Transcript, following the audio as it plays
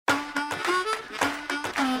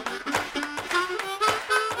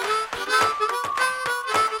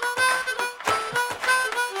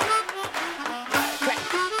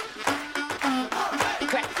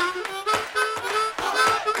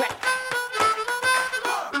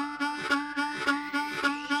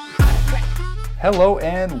Hello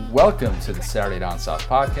and welcome to the Saturday Down South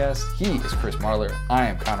podcast. He is Chris Marler. I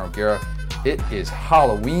am Connor O'Gara. It is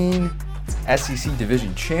Halloween. It's SEC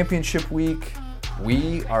Division Championship week.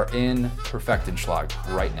 We are in Perfectenschlag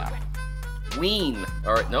right now. Ween.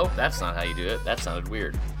 All right, nope, that's not how you do it. That sounded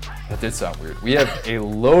weird. That did sound weird. We have a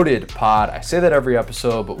loaded pod. I say that every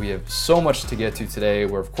episode, but we have so much to get to today.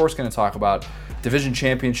 We're, of course, going to talk about Division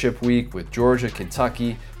Championship week with Georgia,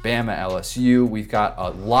 Kentucky, Bama, LSU. We've got a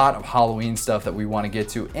lot of Halloween stuff that we want to get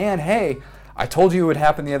to. And hey, I told you it would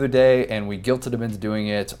happen the other day, and we guilted him into doing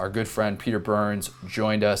it. Our good friend Peter Burns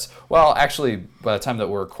joined us. Well, actually, by the time that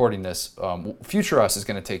we're recording this, Future Us is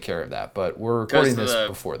going to take care of that. But we're recording this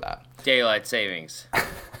before that. Daylight savings.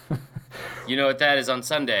 You know what that is on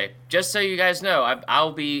Sunday. Just so you guys know,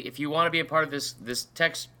 I'll be, if you want to be a part of this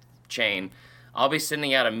text chain, I'll be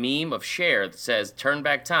sending out a meme of Cher that says, turn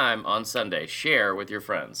back time on Sunday. Share with your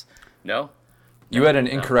friends. No? You had an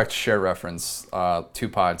incorrect Cher reference 2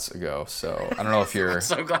 pods ago, so I don't know if you're...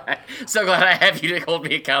 so glad I have you to hold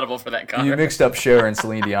me accountable for that, Connor. You mixed up Cher and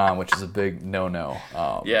Celine Dion, which is a big no-no.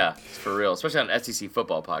 Yeah, it's for real. Especially on an SEC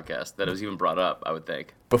football podcast that it was even brought up, I would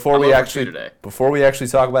think. Before we actually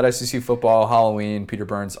talk about SEC football, Halloween, Peter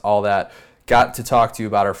Burns, all that, got to talk to you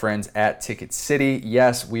about our friends at Ticket City.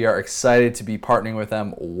 Yes, we are excited to be partnering with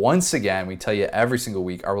them once again. We tell you every single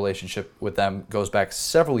week our relationship with them goes back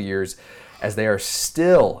several years, as they are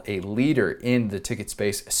still a leader in the ticket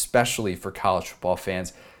space, especially for college football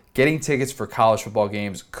fans. Getting tickets for college football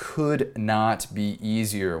games could not be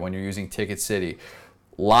easier when you're using Ticket City.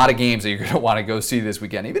 A lot of games that you're going to want to go see this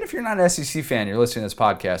weekend. Even if you're not an SEC fan, you're listening to this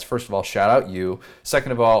podcast, first of all, shout out you.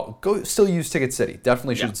 Second of all, go still use Ticket City.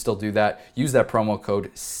 Definitely should still do that. Use that promo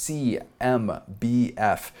code CMBF.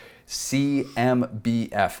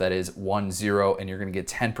 CMBF, that is 10, and you're going to get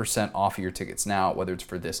 10% off of your tickets now, whether it's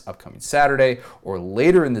for this upcoming Saturday or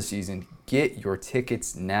later in the season. Get your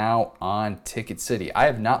tickets now on Ticket City. I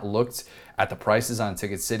have not looked at the prices on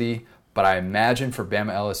Ticket City, but I imagine for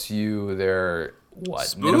Bama LSU, they're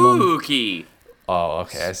spooky. Minimum? Oh,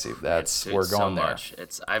 okay, I see. We're going there.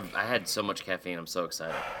 I had so much caffeine. I'm so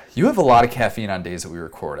excited. You have a lot of caffeine on days that we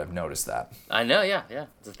record. I've noticed that. I know. Yeah.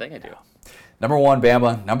 It's a thing I do. Number 1,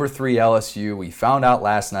 Bama. Number 3, LSU. We found out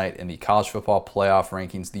last night in the college football playoff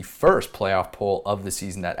rankings, the first playoff poll of the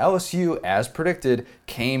season, that LSU, as predicted,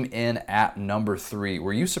 came in at number 3.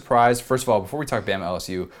 Were you surprised? First of all, before we talk Bama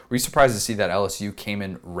LSU, were you surprised to see that LSU came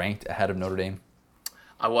in ranked ahead of Notre Dame?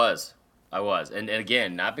 I was. And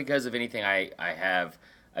again, not because of anything I have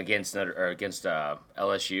against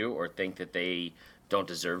LSU or think that they don't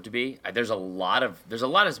deserve to be. There's a lot of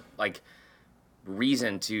like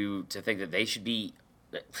reason to think that they should be,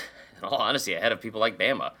 in all honesty, ahead of people like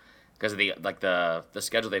Bama because of the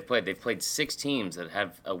schedule they've played. They've played 6 teams that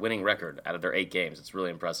have a winning record out of their 8 games. It's really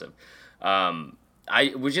impressive. The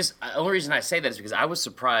only reason I say that is because I was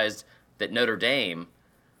surprised that Notre Dame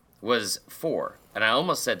was 4, and I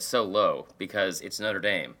almost said so low because it's Notre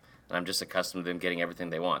Dame, and I'm just accustomed to them getting everything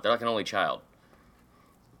they want. They're like an only child.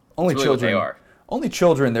 Only really children. They are. Only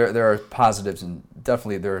children. There are positives, and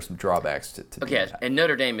definitely there are some drawbacks to okay, and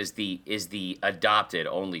Notre Dame is the adopted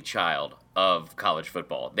only child of college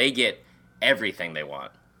football. They get everything they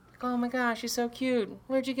want. Like, oh my gosh, he's so cute.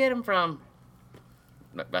 Where'd you get him from?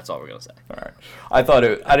 That's all we're gonna say. All right. I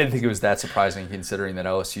didn't think it was that surprising considering that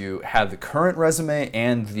LSU had the current resume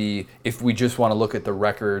and if we just want to look at the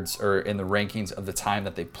records or in the rankings of the time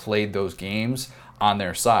that they played those games on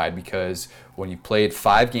their side, because when you played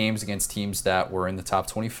 5 games against teams that were in the top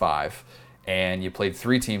 25 and you played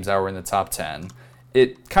 3 teams that were in the top 10,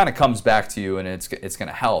 it kind of comes back to you and it's going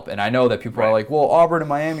to help. And I know that people are like, well, Auburn and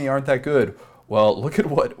Miami aren't that good. Well, look at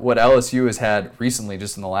what LSU has had recently,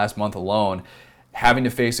 just in the last month alone. Having to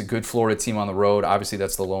face a good Florida team on the road, obviously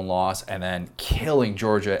that's the lone loss, and then killing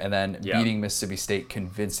Georgia and then beating Mississippi State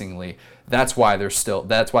convincingly. That's why they're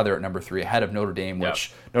at number 3 ahead of Notre Dame,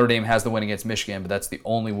 which Notre Dame has the win against Michigan, but that's the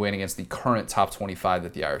only win against the current top 25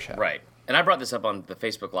 that the Irish have. Right. And I brought this up on the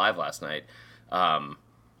Facebook Live last night.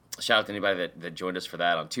 Shout out to anybody that joined us for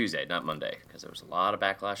that on Tuesday, not Monday, because there was a lot of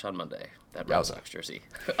backlash on Monday. That Red Sox jersey.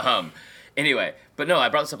 Anyway, but no, I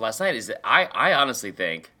brought this up last night, is that I honestly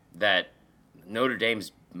think that Notre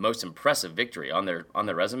Dame's most impressive victory on their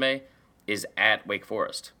resume is at Wake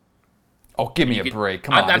Forest. Oh, give me a break!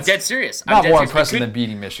 Come on, I'm dead serious. Not more impressive than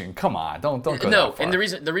beating Michigan. Come on, don't go that far. No, and the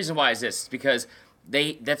reason why is this: because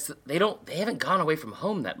they haven't gone away from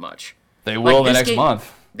home that much. They will the next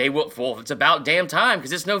month. They will. Well, it's about damn time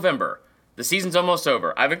because it's November. The season's almost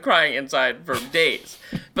over. I've been crying inside for days.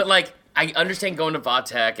 But like, I understand going to Va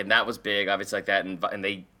Tech, and that was big, obviously like that, and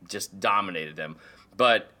they just dominated them.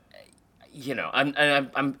 But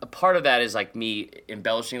I'm a part of that is like me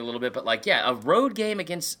embellishing a little bit, but like, yeah, a road game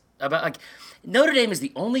against about like Notre Dame is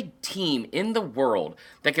the only team in the world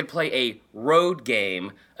that could play a road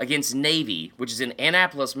game against Navy, which is in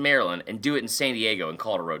Annapolis, Maryland, and do it in San Diego and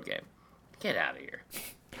call it a road game. Get out of here.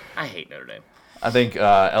 I hate Notre Dame. I think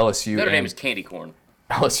LSU. Notre Dame is candy corn.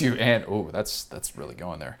 LSU and that's really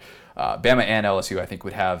going there. Bama and LSU, I think,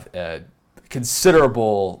 would have a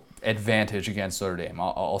considerable advantage against Notre Dame.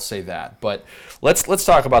 I'll say that. But let's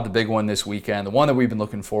talk about the big one this weekend, the one that we've been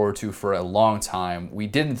looking forward to for a long time. We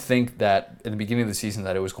didn't think that in the beginning of the season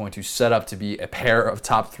that it was going to set up to be a pair of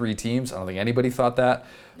top 3 teams. I don't think anybody thought that.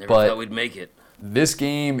 Never thought we'd make it. This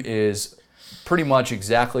game is pretty much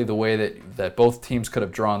exactly the way that both teams could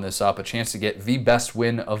have drawn this up, a chance to get the best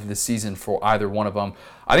win of the season for either one of them.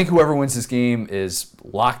 I think whoever wins this game is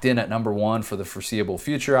locked in at number 1 for the foreseeable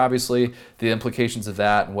future, obviously. The implications of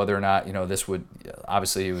that and whether or not, this would,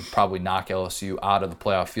 obviously, it would probably knock LSU out of the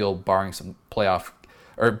playoff field, barring some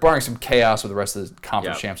chaos with the rest of the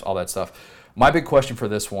conference champs, all that stuff. My big question for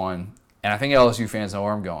this one, and I think LSU fans know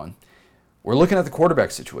where I'm going, we're looking at the quarterback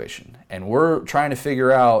situation, and we're trying to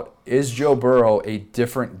figure out, is Joe Burrow a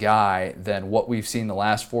different guy than what we've seen the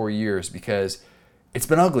last 4 years? Because it's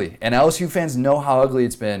been ugly, and LSU fans know how ugly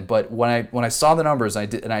it's been. But when I saw the numbers, I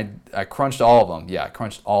crunched all of them. Yeah, I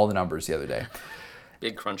crunched all the numbers the other day.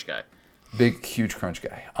 Big crunch guy. Big, huge crunch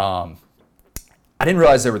guy. I didn't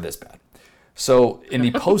realize they were this bad. So in the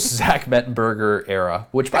post-Zach Mettenberger era,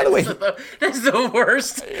 which, by the way... That's the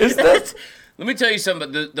worst. Is that... Let me tell you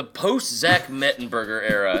something. The post-Zach Mettenberger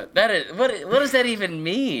era, that is, what does that even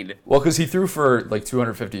mean? Well, because he threw for like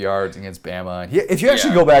 250 yards against Bama. If you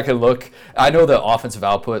actually go back and look, I know the offensive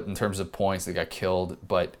output in terms of points that got killed,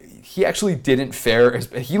 but he actually didn't fare.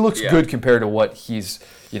 He looks good compared to what he's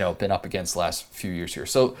been up against the last few years here.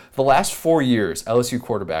 So the last 4 years, LSU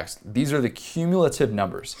quarterbacks, these are the cumulative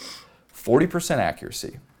numbers. 40%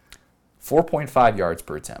 accuracy, 4.5 yards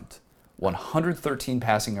per attempt, 113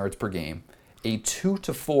 passing yards per game, a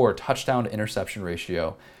 2-to-4 touchdown to interception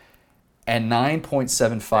ratio, and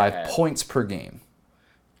 9.75 points per game.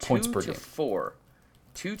 Points per game.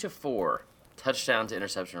 2-to-4 touchdown to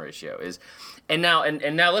interception ratio is, and now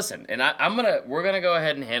listen, and we're gonna go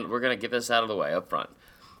ahead and we're gonna get this out of the way up front.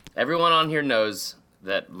 Everyone on here knows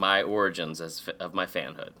that my origins of my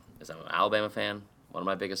fanhood is I'm an Alabama fan. One of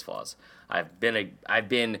my biggest flaws. I've been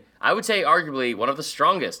I would say arguably one of the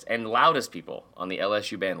strongest and loudest people on the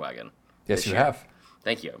LSU bandwagon. Yes, you have.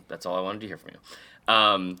 Thank you. That's all I wanted to hear from you.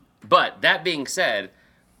 But that being said,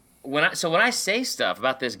 when I say stuff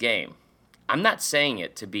about this game, I'm not saying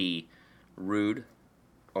it to be rude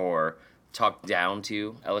or talk down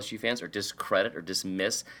to LSU fans or discredit or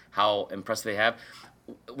dismiss how impressive they have.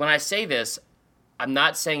 When I say this, I'm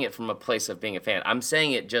not saying it from a place of being a fan. I'm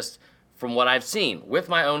saying it just from what I've seen with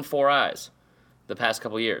my own 4 eyes the past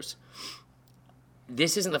couple years.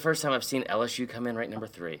 This isn't the first time I've seen LSU come in ranked number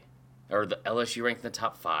 3. Or the LSU ranked in the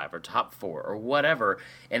top 5 or top 4 or whatever,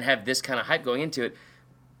 and have this kind of hype going into it.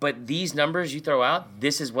 But these numbers you throw out,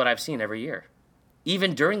 this is what I've seen every year.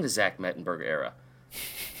 Even during the Zach Mettenberger era.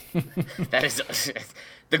 That is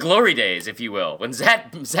the glory days, if you will. When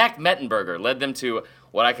Zach Mettenberger led them to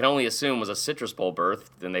what I can only assume was a Citrus Bowl berth,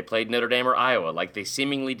 then they played Notre Dame or Iowa, like they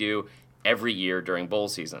seemingly do every year during bowl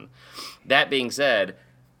season. That being said,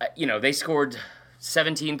 they scored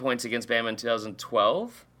 17 points against Bama in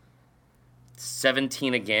 2012.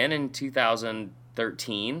 17 again in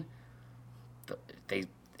 2013. They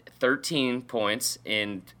 13 points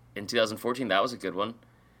in 2014. That was a good one.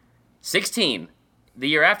 16 the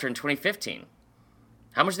year after in 2015.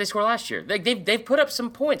 How much did they score last year? They've put up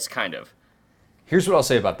some points, kind of. Here's what I'll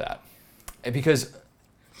say about that, because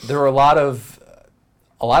there are a lot of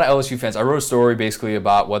LSU fans. I wrote a story basically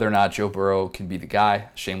about whether or not Joe Burrow can be the guy.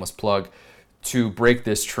 Shameless plug. To break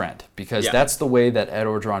this trend, because that's the way that Ed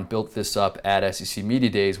Orgeron built this up at SEC Media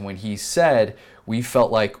Days when he said we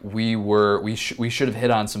felt like we should have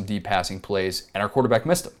hit on some deep passing plays and our quarterback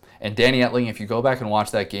missed them. And Danny Etling, if you go back and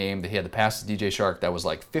watch that game, he had the pass to DJ Shark that was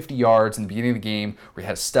like 50 yards in the beginning of the game where he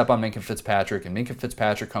had to step on Minkah Fitzpatrick, and Minkah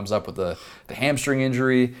Fitzpatrick comes up with the hamstring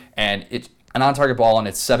injury, and it's an on-target ball, and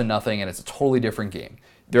it's 7-0, and it's a totally different game.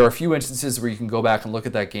 There are a few instances where you can go back and look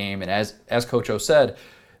at that game, and as Coach O said,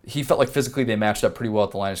 he felt like physically they matched up pretty well at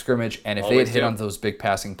the line of scrimmage, and if they had hit on those big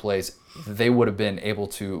passing plays, they would have been able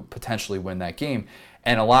to potentially win that game.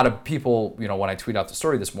 And a lot of people, when I tweet out the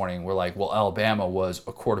story this morning, were like, well, Alabama was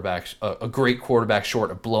a great quarterback short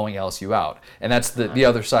of blowing LSU out. And that's the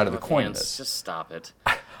other side of the coin of this. Just stop it.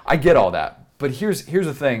 I get all that. But here's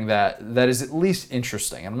the thing that is at least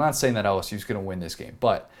interesting. I'm not saying that LSU is going to win this game,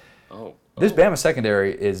 but Oh. This Bama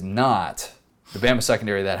secondary is not the Bama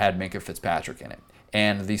secondary that had Minkah Fitzpatrick in it.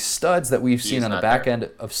 And the studs that we've seen on the back end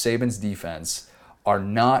of Saban's defense are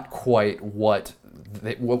not quite what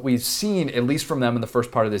we've seen, at least from them in the first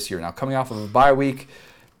part of this year. Now, coming off of a bye week,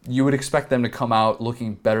 you would expect them to come out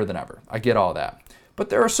looking better than ever. I get all that. But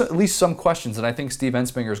there are at least some questions, and I think Steve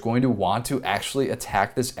Ensminger is going to want to actually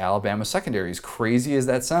attack this Alabama secondary. As crazy as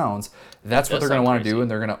that sounds, that's what they're going to want to do, and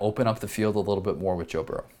they're going to open up the field a little bit more with Joe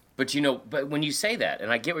Burrow. But but when you say that,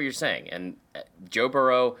 and I get what you're saying, and Joe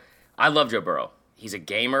Burrow, I love Joe Burrow. He's a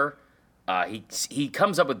gamer. He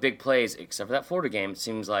comes up with big plays, except for that Florida game, it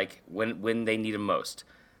seems like, when they need him most.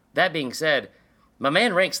 That being said, my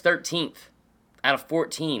man ranks 13th out of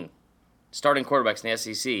 14 starting quarterbacks in the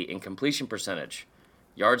SEC in completion percentage,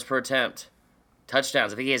 yards per attempt,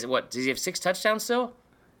 touchdowns. I think he has, does he have 6 touchdowns still?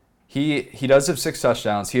 He does have 6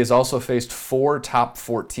 touchdowns. He has also faced 4 top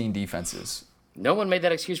 14 defenses. No one made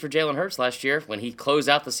that excuse for Jalen Hurts last year when he closed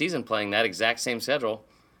out the season playing that exact same schedule.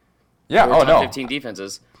 Yeah, top 15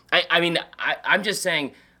 defenses. I'm just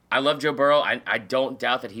saying, I love Joe Burrow. I don't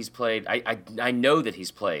doubt that he's played. I know that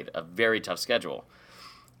he's played a very tough schedule.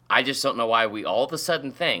 I just don't know why we all of a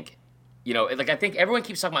sudden think, I think everyone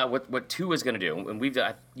keeps talking about what Tua's going to do, and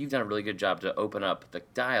you've done a really good job to open up the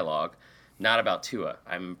dialogue, not about Tua.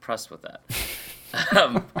 I'm impressed with that.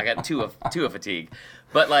 I got Tua fatigue,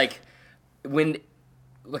 but when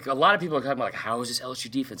a lot of people are talking about how is this LSU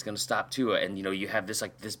defense going to stop Tua, and you have this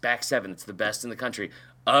this back seven that's the best in the country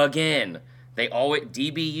again. They always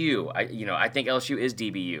DBU. I think LSU is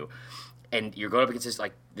DBU, and you're going up against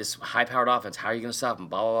this high-powered offense. How are you going to stop them?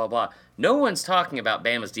 Blah blah blah blah. No one's talking about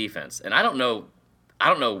Bama's defense, and I don't know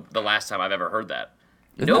the last time I've ever heard that.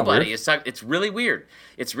 Nobody is talking. It's really weird.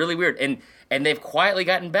 It's really weird, and they've quietly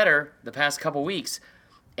gotten better the past couple weeks.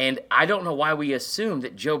 And I don't know why we assume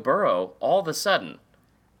that Joe Burrow all of a sudden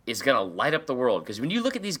is going to light up the world. Because when you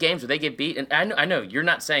look at these games where they get beat, and I know you're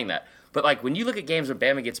not saying that, but when you look at games where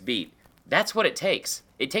Bama gets beat, that's what it takes.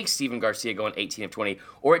 It takes Steven Garcia going 18 of 20,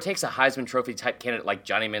 or it takes a Heisman Trophy type candidate like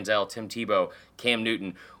Johnny Manziel, Tim Tebow, Cam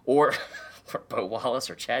Newton, or Bo Wallace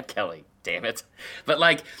or Chad Kelly. Damn it. But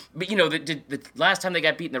the last time they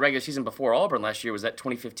got beat in the regular season before Auburn last year was that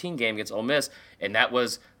 2015 game against Ole Miss, and that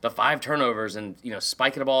was the 5 turnovers and,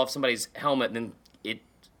 spiking a ball off somebody's helmet and then it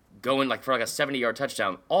going for a 70-yard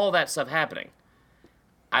touchdown. All that stuff happening.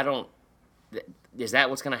 Is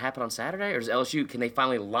that what's going to happen on Saturday? Or does LSU, can they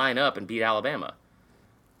finally line up and beat Alabama?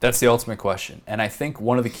 That's the ultimate question. And I think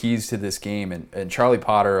one of the keys to this game, and Charlie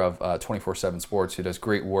Potter of 24/7 Sports, who does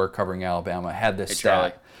great work covering Alabama, had this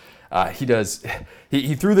stat. He does.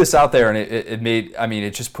 He threw this out there, and it made.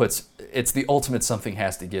 It just puts. It's the ultimate something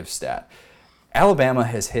has to give stat. Alabama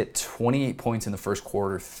has hit 28 points in the first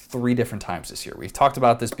quarter 3 different times this year. We've talked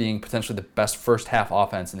about this being potentially the best first half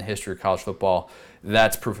offense in the history of college football.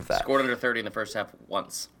 That's proof of that. Scored under 30 in the first half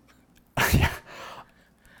once. Yeah.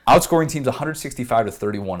 Outscoring teams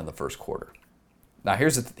 165-31 in the first quarter. Now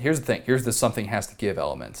here's the thing. Here's the something has to give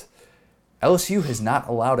element. LSU has not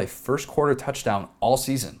allowed a first quarter touchdown all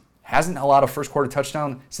season. Hasn't allowed a first quarter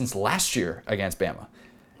touchdown since last year against Bama.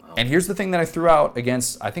 Wow. And here's the thing that I threw out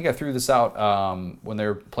I think I threw this out when they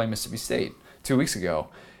were playing Mississippi State 2 weeks ago.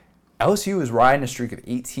 LSU is riding a streak of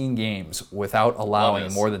 18 games without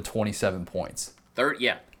allowing more than 27 points.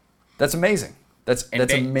 Yeah. That's amazing. That's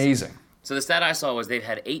amazing. So the stat I saw was they've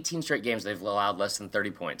had 18 straight games they've allowed less than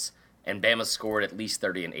 30 points, and Bama scored at least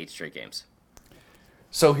 30 in 8 straight games.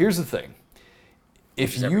 So here's the thing.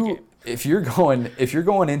 If you're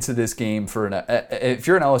going into this game if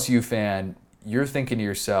you're an LSU fan, you're thinking to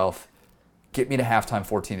yourself, get me to halftime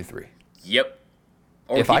 14-3. Yep.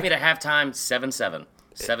 Or get me to halftime 7-7,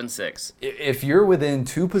 7-6. If you're within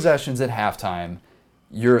 2 possessions at halftime,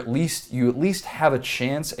 you at least have a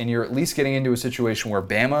chance, and you're at least getting into a situation where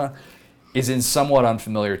Bama is in somewhat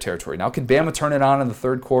unfamiliar territory. Now, can Bama turn it on in the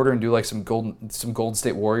third quarter and do some Golden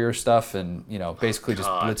State Warriors stuff and basically just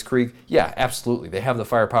blitzkrieg? Yeah, absolutely. They have the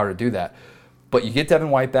firepower to do that. But you get Devin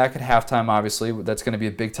White back at halftime, obviously. That's going to be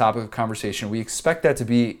a big topic of conversation. We expect that to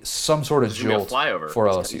be some sort of jolt for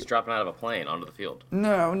LSU. He's dropping out of a plane onto the field.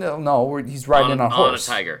 No. He's riding in on a horse.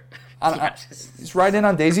 On a tiger. He's riding in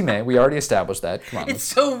on Daisy May. We already established that. Come on. It's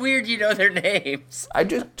so weird you know their names.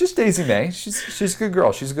 Just Daisy May. She's a good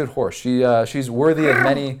girl. She's a good horse. She's worthy of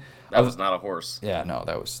many. That was not a horse. Yeah, no,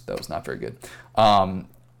 that was not very good.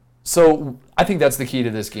 So I think that's the key to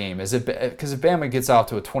this game because if Bama gets out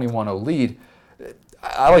to a 21-0 lead,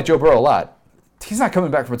 I like Joe Burrow a lot. He's not coming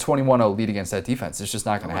back from a 21-0 lead against that defense. It's just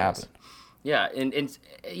not going to happen. Yeah, and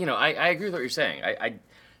I agree with what you're saying.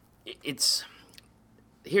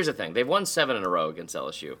 Here's the thing. They've won 7 in a row against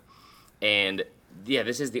LSU. And yeah,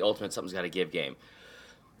 this is the ultimate something's got to give game.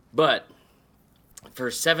 But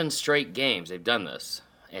for 7 straight games, they've done this,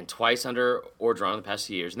 and twice under Orgeron in the past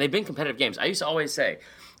few years, and they've been competitive games. I used to always say,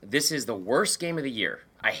 this is the worst game of the year.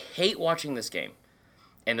 I hate watching this game.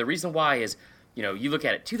 And the reason why is, you look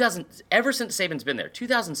at it, ever since Saban's been there,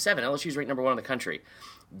 2007, LSU's ranked number 1 in the country.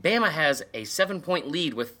 Bama has a 7-point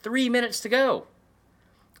lead with 3 minutes to go.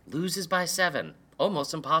 Loses by 7.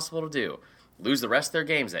 Almost impossible to do. Lose the rest of their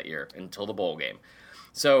games that year until the bowl game.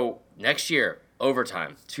 So next year,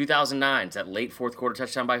 overtime. 2009, it's that late fourth quarter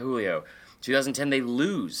touchdown by Julio. 2010, they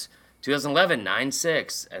lose. 2011,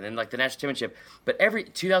 9-6, and then the national championship. But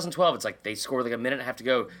 2012, it's they score a minute and a half to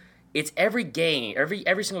go. It's every game,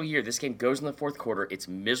 every single year, this game goes in the fourth quarter. It's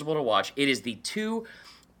miserable to watch. It is the 2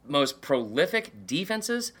 most prolific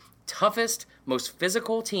defenses, toughest, most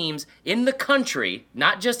physical teams in the country,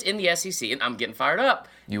 not just in the SEC. And I'm getting fired up.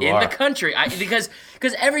 The country, because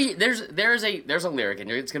there's a lyric, and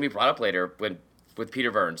it's gonna be brought up later with Peter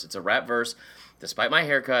Burns. It's a rap verse. Despite my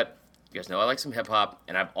haircut, you guys know I like some hip hop,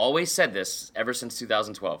 and I've always said this ever since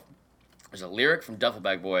 2012. There's a lyric from Duffel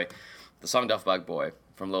Bag Boy, the song Duffel Bag Boy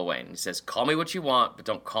from Lil Wayne. He says, "Call me what you want, but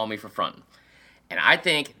don't call me for frontin'." And I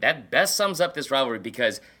think that best sums up this rivalry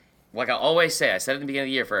because, like I always say, I said at the beginning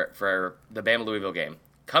of the year for the Bama-Louisville game,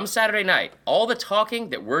 come Saturday night, all the talking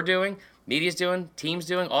that we're doing, media's doing, team's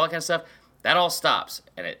doing, all that kind of stuff, that all stops.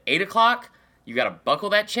 And at 8 o'clock, you got to buckle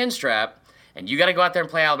that chin strap, and you got to go out there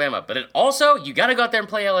and play Alabama. But also, you got to go out there and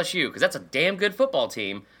play LSU because that's a damn good football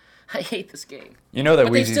team. I hate this game. You know that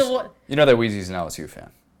Weezy's an LSU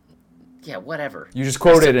fan. Yeah, whatever. You just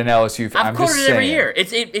quoted an LSU fan. I've quoted it every year.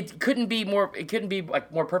 It couldn't be more. It couldn't be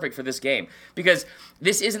more perfect for this game because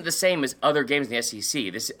this isn't the same as other games in the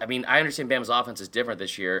SEC. I understand Bama's offense is different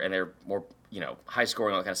this year and they're more high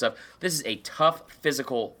scoring, all that kind of stuff. This is a tough,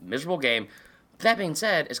 physical, miserable game. That being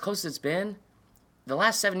said, as close as it's been, the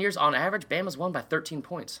last 7 years on average, Bama's won by 13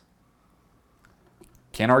 points.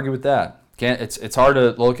 Can't argue with that. It's hard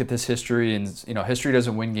to look at this history, and history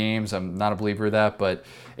doesn't win games. I'm not a believer of that, but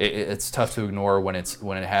it's tough to ignore when it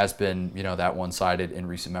has been that one-sided in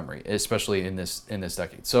recent memory, especially in this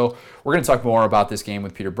decade. So we're going to talk more about this game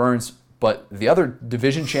with Peter Burns, but the other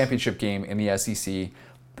division championship game in the SEC,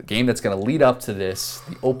 the game that's going to lead up to this,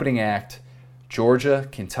 the opening act, Georgia,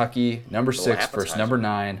 Kentucky, number 6 versus number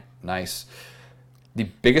 9. Nice. The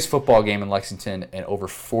biggest football game in Lexington in over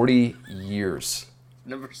 40 years.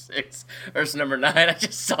 Number 6 versus number 9. I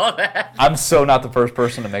just saw that. I'm so not the first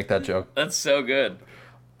person to make that joke. That's so good.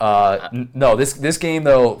 No, this game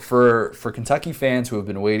though, for Kentucky fans who have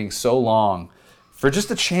been waiting so long for just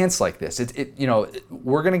a chance like this,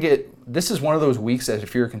 we're gonna get. This is one of those weeks that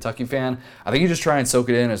if you're a Kentucky fan, I think you just try and soak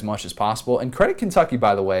it in as much as possible. And credit Kentucky,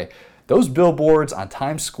 by the way, those billboards on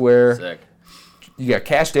Times Square. Sick. You got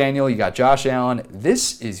Cash Daniel, you got Josh Allen.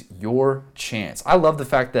 This is your chance. I love the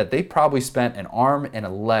fact that they probably spent an arm and a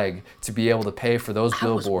leg to be able to pay for those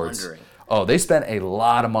billboards. Oh, they spent a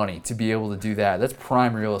lot of money to be able to do that. That's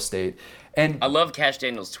prime real estate. And I love Cash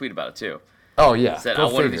Daniel's tweet about it too. Oh yeah. He said,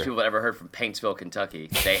 "I'm one of these people that ever heard from Paintsville, Kentucky.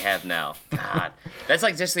 They have now." God, that's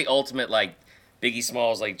just the ultimate Biggie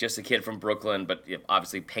Smalls, just a kid from Brooklyn, but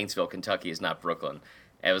obviously Paintsville, Kentucky is not Brooklyn.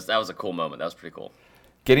 That was a cool moment. That was pretty cool.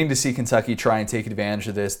 Getting to see Kentucky try and take advantage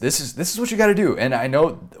of this. This is what you got to do. And I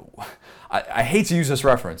know I hate to use this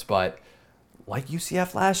reference, but like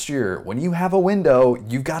UCF last year, when you have a window,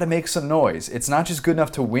 you've got to make some noise. It's not just good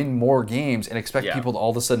enough to win more games and expect people to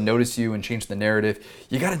all of a sudden notice you and change the narrative.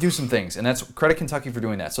 You got to do some things, and that's credit Kentucky for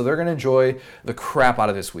doing that. So they're going to enjoy the crap out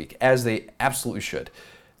of this week, as they absolutely should.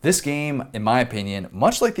 This game, in my opinion,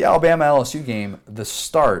 much like the Alabama-LSU game, the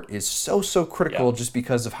start is so critical just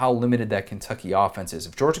because of how limited that Kentucky offense is.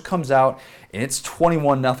 If Georgia comes out and it's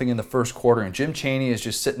 21-0 in the first quarter and Jim Chaney is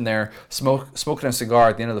just sitting there smoking a cigar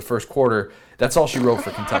at the end of the first quarter, that's all she wrote for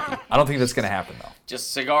Kentucky. I don't think that's going to happen, though.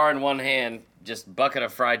 Just cigar in one hand, just bucket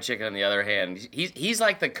of fried chicken in the other hand. He's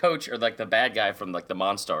like the coach or the bad guy from the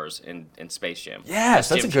Monstars in Space Jam. Yes,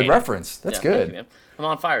 that's a good reference. That's good. Thank you, man. I'm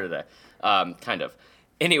on fire today. Kind of.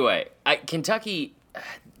 Anyway, Kentucky, I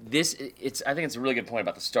think it's a really good point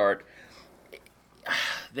about the start.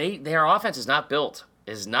 Their offense is not built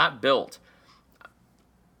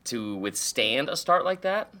to withstand a start like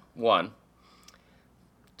that. One,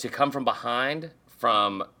 to come from behind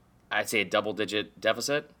from, I'd say, a double-digit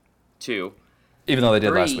deficit. Two, even though they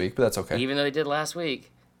did last week, but that's okay. Even though they did last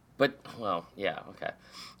week, but yeah,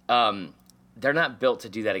 okay. They're not built to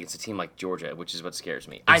do that against a team like Georgia, which is what scares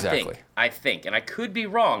me. Exactly. I think, and I could be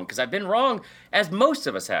wrong, because I've been wrong, as most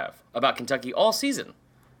of us have, about Kentucky all season.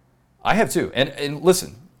 I have too. And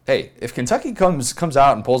listen, Hey, if Kentucky comes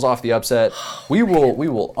out and pulls off the upset, we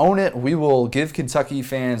will own it. We will give Kentucky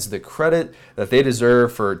fans the credit that they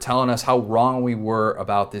deserve for telling us how wrong we were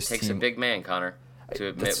about this Takes team. a big man, Connor, to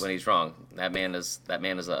admit when he's wrong. That man is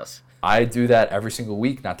us. I do that every single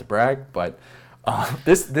week, not to brag, but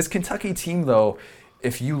this Kentucky team, though,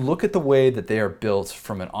 if you look at the way that they are built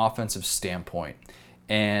from an offensive standpoint,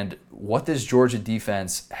 and what this Georgia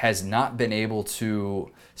defense has not been able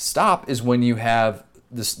to stop is when you have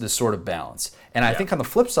this sort of balance. And I think on the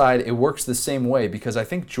flip side, it works the same way because I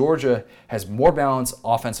think Georgia has more balance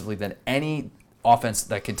offensively than any offense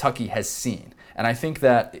that Kentucky has seen. And I think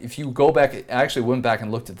that if you go back, I actually went back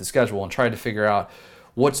and looked at the schedule and tried to figure out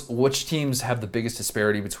which teams have the biggest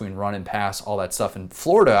disparity between run and pass, all that stuff. And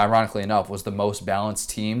Florida, ironically enough, was the most balanced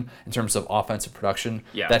team in terms of offensive production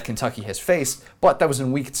that Kentucky has faced. But that was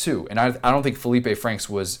in week 2. And I don't think Felipe Franks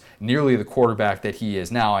was nearly the quarterback that he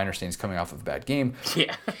is now. I understand he's coming off of a bad game.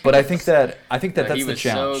 Yeah. But I think that that's the challenge. He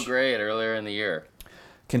was so great earlier in the year.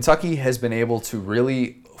 Kentucky has been able to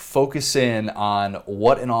really focus in on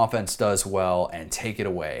what an offense does well and take it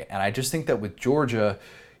away. And I just think that with Georgia,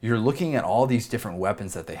 you're looking at all these different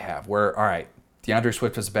weapons that they have where, all right, DeAndre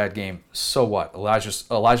Swift has a bad game. So what? Elijah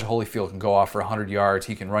Holyfield can go off for 100 yards.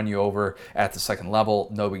 He can run you over at the second level.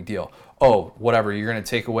 No big deal. Oh, whatever. You're going to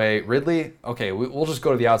take away Ridley? Okay, we'll just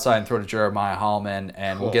go to the outside and throw to Jeremiah Holloman,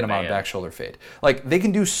 and we'll get him on back shoulder fade. Like, they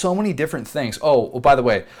can do so many different things. Oh, by the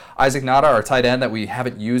way, Isaac Nada, our tight end that we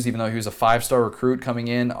haven't used, even though he was a 5-star recruit coming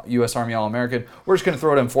in, U.S. Army All-American, we're just going to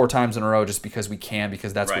throw it in 4 times in a row just because we can,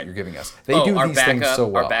 because that's what you're giving us. They do these things so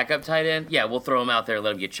well. Our backup tight end? Yeah, we'll throw him out there and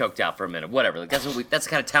let him get choked out for a minute. Whatever. Like, that's the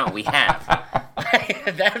kind of talent we have.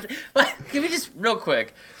 Can we just, real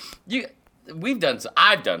quick,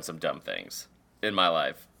 I've done some dumb things in my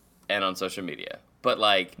life and on social media. But,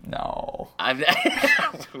 like... No.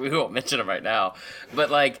 We won't mention them right now. But,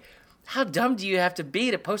 like, how dumb do you have to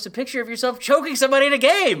be to post a picture of yourself choking somebody in a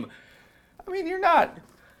game? I mean, you're not...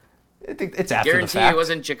 It's after Guarantee the fact. It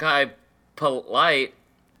wasn't Ja'Kai Polite.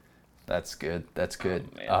 That's good. That's good.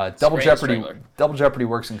 Oh, Double Jeopardy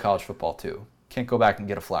works in college football, too. Can't go back and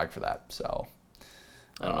get a flag for that, so...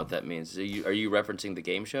 I don't know what that means. Are you referencing the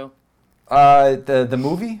game show? The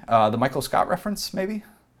movie, the Michael Scott reference, maybe?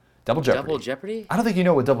 Double Jeopardy. Double Jeopardy? I don't think you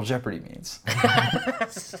know what Double Jeopardy means.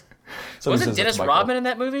 Wasn't Dennis Rodman in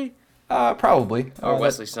that movie? Probably. Or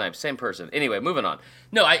Wesley Snipes, same person. Anyway, moving on.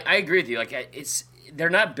 No, I agree with you. Like, they're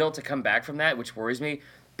not built to come back from that, which worries me.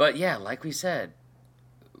 But yeah, like we said,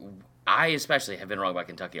 I especially have been wrong about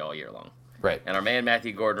Kentucky all year long. Right. And our man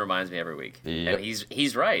Matthew Gordon reminds me every week. Yep. And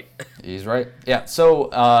he's right. He's right. Yeah. So,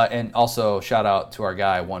 and also shout out to our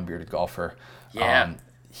guy, One Bearded Golfer. Yeah.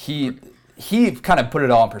 He kind of put it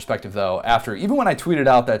all in perspective, though, after, even when I tweeted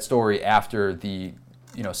out that story after the,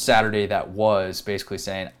 Saturday that was basically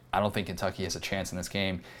saying, I don't think Kentucky has a chance in this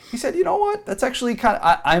game. He said, you know what? That's actually kind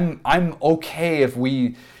of, I'm okay if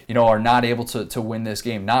we, are not able to win this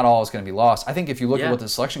game. Not all is going to be lost. I think if you look at what the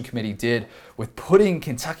selection committee did with putting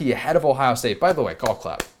Kentucky ahead of Ohio State, by the way, golf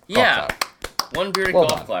clap. Clap. One bearded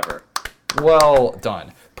golf clapper. Well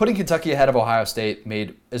done. Putting Kentucky ahead of Ohio State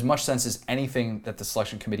made as much sense as anything that the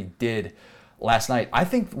selection committee did last night. I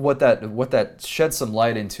think what that sheds some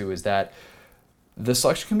light into is that the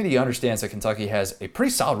selection committee understands that Kentucky has a pretty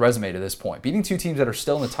solid resume to this point. Beating 2 teams that are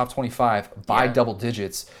still in the top 25 by double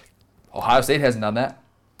digits. Ohio State hasn't done that.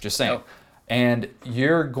 Just saying. No. And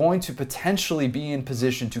you're going to potentially be in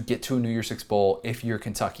position to get to a New Year's Six Bowl if you're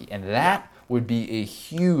Kentucky. And that would be a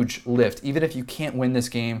huge lift. Even if you can't win this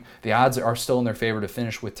game, the odds are still in their favor to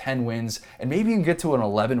finish with 10 wins and maybe even get to an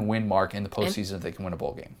 11-win mark in the postseason if they can win a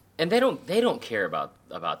bowl game. And they don't care about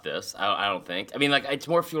this. I don't think. I mean, like, it's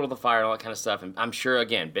more fuel to the fire and all that kind of stuff. And I'm sure,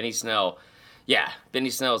 again, Benny Snell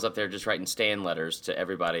is up there just writing stand letters to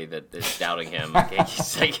everybody that is doubting him.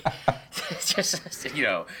 He's like, just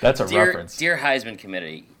that's a reference. Dear Heisman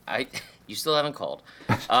Committee, you still haven't called.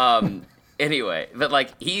 Anyway, but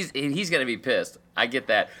like he's gonna be pissed. I get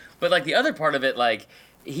that. But like the other part of it, like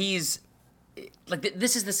he's like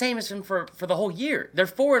this is the same as him for the whole year. They're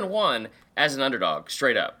 4-1 as an underdog,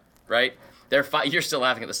 straight up, right? You're still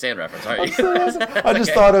laughing at the stand reference, aren't you? I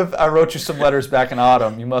just thought I wrote you some letters back in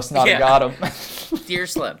autumn. You must not have got them. Dear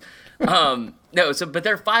Slim. No, but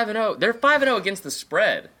they're 5-0. They're 5-0 against the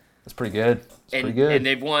spread. That's pretty good. Pretty good. And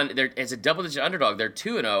they've won. As a double-digit underdog, they're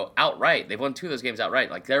 2-0 outright. They've won 2 of those games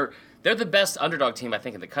outright. Like they're the best underdog team I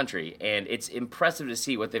think in the country, and it's impressive to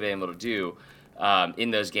see what they've been able to do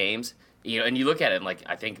in those games. And you look at it, and like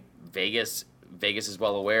I think Vegas is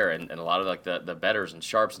well aware, and a lot of like the bettors and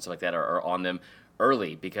sharps and stuff like that are on them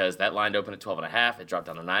early because that line opened at 12.5. It dropped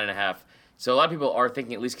down to 9.5. So a lot of people are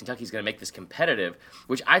thinking at least Kentucky's going to make this competitive,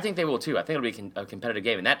 which I think they will too. I think it'll be a competitive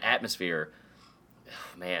game. And that atmosphere,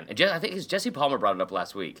 oh, man. And I think Jesse Palmer brought it up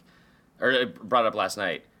last week, or brought it up last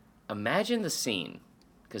night. Imagine the scene,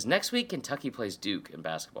 because next week Kentucky plays Duke in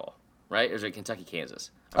basketball, right? Or is it Kentucky-Kansas?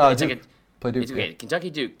 Duke. Play Duke. Okay,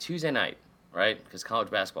 Kentucky-Duke, Tuesday night, right? Because college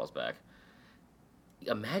basketball's back.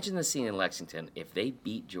 Imagine the scene in Lexington if they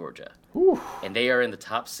beat Georgia, and they are in the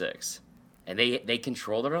top 6, and they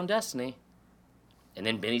control their own destiny. And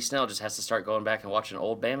then Benny Snell just has to start going back and watching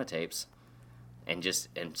old Bama tapes and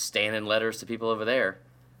standing letters to people over there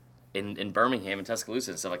in Birmingham and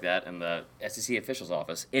Tuscaloosa and stuff like that in the SEC official's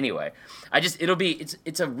office. Anyway,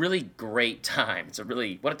 it's a really great time.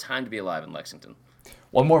 What a time to be alive in Lexington.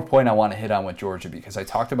 One more point I want to hit on with Georgia, because I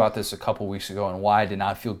talked about this a couple weeks ago and why I did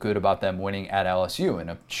not feel good about them winning at LSU.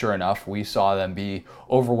 And sure enough, we saw them be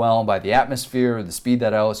overwhelmed by the atmosphere, the speed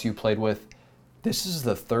that LSU played with. This is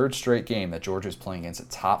the 3rd straight game that Georgia is playing against a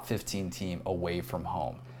top 15 team away from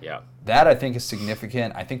home. Yeah. That, I think, is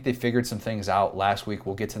significant. I think they figured some things out last week.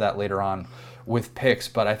 We'll get to that later on with picks,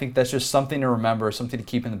 but I think that's just something to remember, something to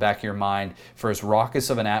keep in the back of your mind for as raucous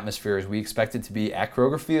of an atmosphere as we expect it to be at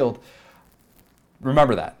Kroger Field.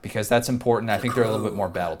 Remember that, because that's important. I think they're a little bit more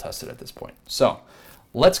battle-tested at this point. So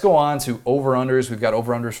let's go on to over-unders. We've got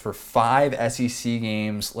over-unders for 5 SEC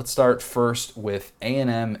games. Let's start first with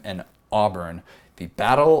A&M and Auburn, the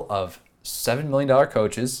battle of $7 million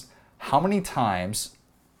coaches. How many times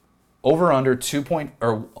over/under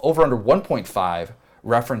 1.5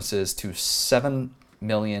 references to $7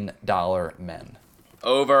 million men?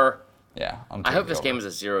 Over. Yeah, I hope this game is a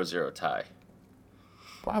 0-0 tie.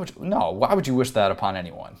 Why would you wish that upon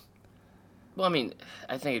anyone? Well, I mean,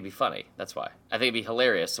 I think it'd be funny. That's why. I think it'd be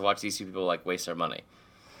hilarious to watch these two people waste their money.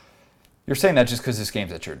 You're saying that just because this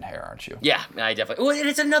game's at Jordan-Hare, aren't you? Yeah, I definitely. Oh, and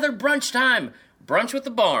it's another brunch time. Brunch with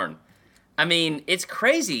the Barn. I mean, it's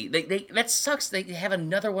crazy. That sucks. They have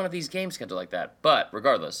another one of these games scheduled like that. But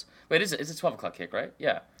regardless, wait, it's a 12 o'clock kick, right?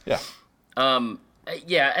 Yeah. Yeah.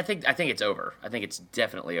 Yeah, I think it's over. I think it's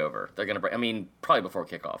definitely over. They're gonna break. I mean, probably before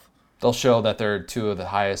kickoff. They'll show that they're two of the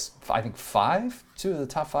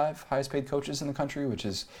top 5 highest paid coaches in the country, which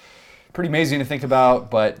is pretty amazing to think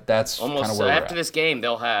about. But that's kind of where after this game,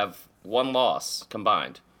 they'll have 1 loss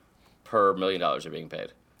combined per $1 million they're being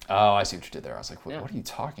paid. Oh, I see what you did there. I was like, what are you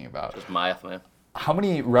talking about? Just math, man. How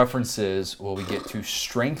many references will we get to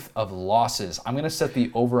strength of losses? I'm going to set the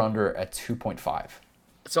over-under at 2.5.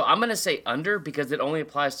 So I'm going to say under because it only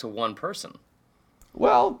applies to one person.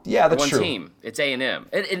 Well, yeah, that's true. One team. It's A&M.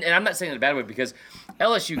 And I'm not saying it in a bad way because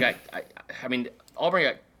LSU got Auburn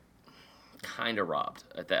got kind of robbed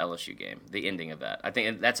at the LSU game, the ending of that. I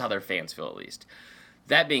think that's how their fans feel, at least.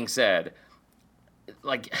 That being said,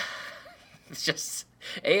 it's just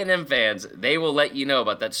A&M fans, they will let you know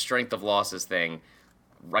about that strength of losses thing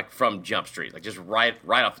from Jump Street, just right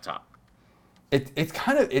off the top. It's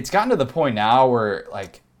gotten to the point now where I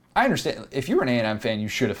understand if you were an A&M fan, you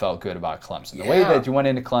should have felt good about Clemson. The way that you went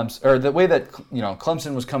into Clemson, or the way that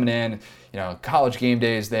Clemson was coming in, college game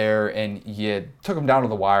days there, and you took them down to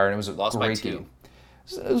the wire, and it was a great game.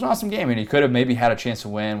 It was an awesome game, and you could have maybe had a chance to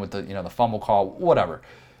win with the the fumble call, whatever.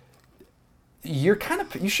 You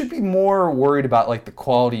should be more worried about the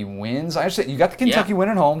quality wins. I understand you got the Kentucky win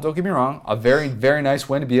at home. Don't get me wrong, a very very nice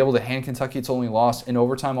win to be able to hand Kentucky its only loss in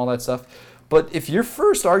overtime, all that stuff. But if your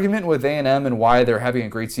first argument with A&M and why they're having a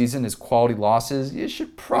great season is quality losses, you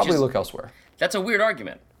should probably look elsewhere. That's a weird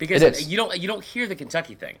argument because you don't hear the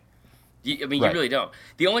Kentucky thing. You really don't.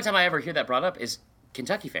 The only time I ever hear that brought up is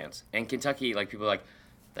Kentucky fans and Kentucky people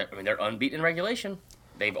they're unbeaten in regulation.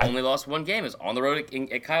 They've only lost 1 game. It's on the road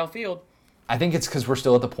at Kyle Field. I think it's because we're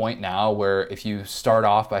still at the point now where if you start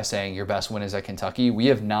off by saying your best win is at Kentucky, we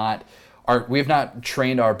have not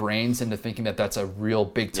trained our brains into thinking that that's a real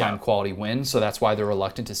big-time quality win, so that's why they're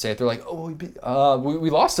reluctant to say it. They're like, we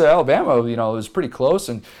lost to Alabama. It was pretty close,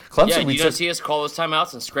 and Clemson. Yeah, you don't see us call those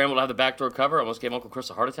timeouts and scramble to have the backdoor cover. Almost gave Uncle Chris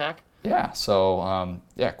a heart attack. Yeah, so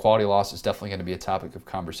quality loss is definitely going to be a topic of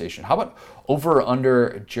conversation. How about over or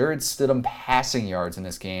under Jarrett Stidham passing yards in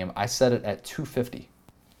this game? I set it at 250.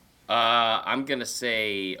 I'm gonna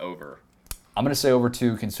say over. I'm gonna say over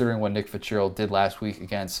too, considering what Nick Fitzgerald did last week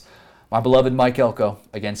against my beloved Mike Elko,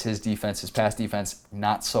 against his defense, his pass defense,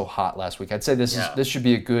 not so hot last week. I'd say this should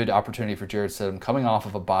be a good opportunity for Jarrett Stidham coming off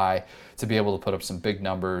of a bye to be able to put up some big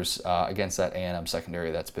numbers against that A&M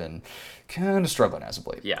secondary that's been kind of struggling as of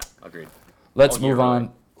late. Yeah, agreed. Let's move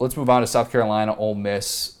on. Let's move on to South Carolina, Ole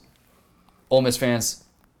Miss. Ole Miss fans,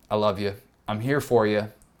 I love you. I'm here for you,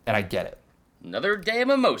 and I get it. Another day of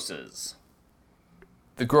mimosas.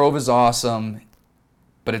 The Grove is awesome,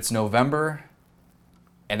 but it's November.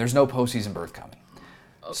 and there's no postseason berth coming.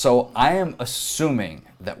 So I am assuming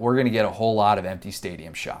that we're going to get a whole lot of empty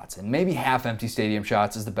stadium shots. And maybe half empty stadium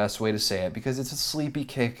shots is the best way to say it because it's a sleepy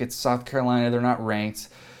kick. It's South Carolina. They're not ranked.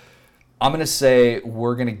 I'm going to say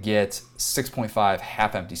we're going to get 6.5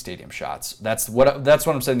 half empty stadium shots. That's what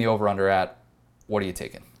I'm setting the over-under at. What are you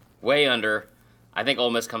taking? Way under. I think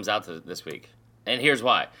Ole Miss comes out this week. And here's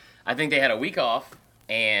why. I think they had a week off,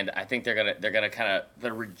 and I think they're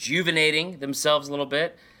rejuvenating themselves a little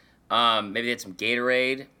bit. Maybe they had some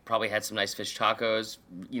Gatorade, probably had some nice fish tacos,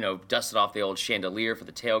 dusted off the old chandelier for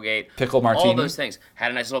the tailgate. Pickled martini. All those things.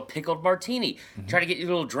 Had a nice little pickled martini. Try to get you a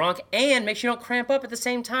little drunk and make sure you don't cramp up at the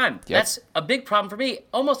same time. Yep. That's a big problem for me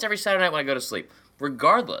almost every Saturday night when I go to sleep.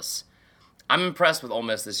 Regardless, I'm impressed with Ole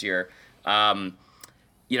Miss this year.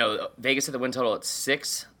 Vegas had the win total at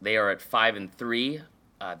 6. They are at 5-3.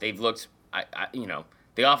 They've looked,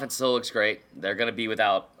 the offense still looks great. They're going to be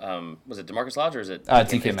without, was it DeMarcus Lodge or is it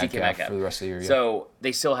DK Metcalf for the rest of the year? Yeah. So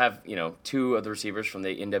they still have, 2 of the receivers from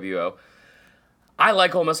the NWO. I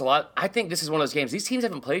like Ole Miss a lot. I think this is one of those games. These teams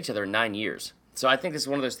haven't played each other in 9 years. So I think this is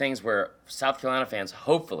one of those things where South Carolina fans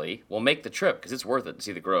hopefully will make the trip because it's worth it to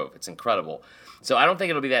see the Grove. It's incredible. So I don't think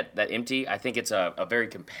it'll be that empty. I think it's a very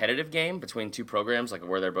competitive game between two programs, like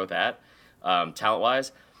where they're both at,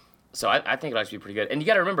 talent-wise. So I think it'll actually be pretty good. And you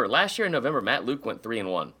got to remember, last year in November, Matt Luke went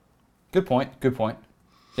 3-1. Good point.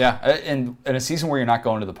 Yeah, and in a season where you're not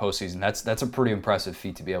going to the postseason, that's a pretty impressive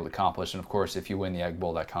feat to be able to accomplish. And, of course, if you win the Egg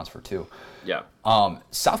Bowl, that counts for 2. Yeah.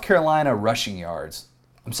 South Carolina rushing yards.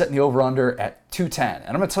 I'm setting the over-under at 210. And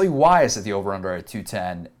I'm going to tell you why I set the over-under at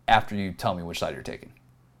 210 after you tell me which side you're taking.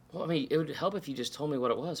 Well, I mean, it would help if you just told me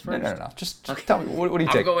what it was first. No. Just tell me, what do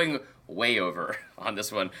you take? I'm going way over on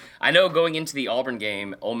this one. I know going into the Auburn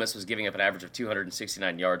game, Ole Miss was giving up an average of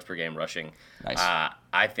 269 yards per game rushing. Nice.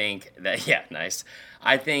 I think that, nice.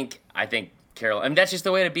 I think Carolina, I mean, that's just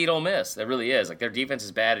the way to beat Ole Miss. It really is. Like, their defense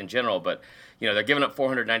is bad in general, but, they're giving up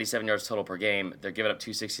 497 yards total per game. They're giving up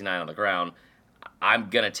 269 on the ground. I'm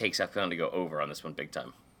going to take South Carolina to go over on this one big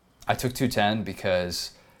time. I took 210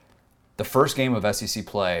 because the first game of SEC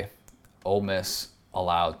play, Ole Miss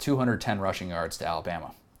allowed 210 rushing yards to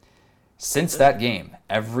Alabama. Since that game,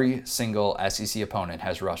 every single SEC opponent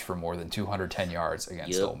has rushed for more than 210 yards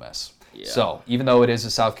against Ole Miss. Yeah. So even though it is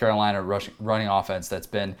a South Carolina running offense that's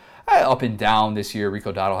been up and down this year,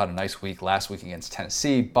 Rico Dowdle had a nice week last week against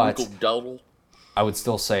Tennessee, but Rico Dowdle. I would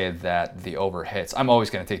still say that the over hits. I'm always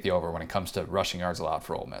going to take the over when it comes to rushing yards allowed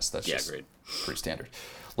for Ole Miss. That's just agreed. Pretty standard.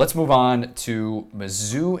 Let's move on to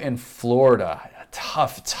Mizzou and Florida. A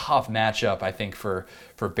tough matchup, I think, for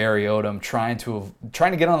Barry Odom. Trying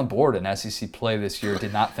to get on the board in SEC play this year.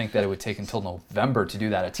 Did not think that it would take until November to do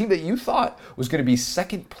that. A team that you thought was going to be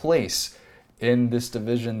second place in this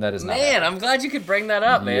division that is not. Man, I'm glad you could bring that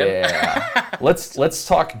up, man. Yeah. Let's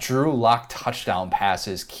talk Drew Lock touchdown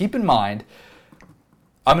passes. Keep in mind,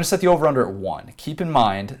 I'm going to set the over-under at 1. Keep in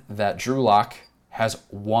mind that Drew Lock has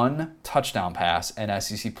 1 touchdown pass in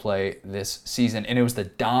SEC play this season, and it was the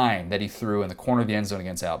dime that he threw in the corner of the end zone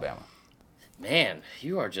against Alabama. Man,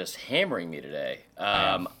 you are just hammering me today.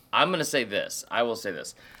 I'm going to say this. I will say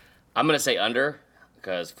this. I'm going to say under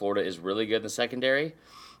because Florida is really good in the secondary.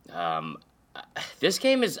 This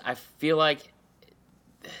game is, I feel like,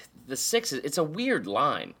 the 6 it's a weird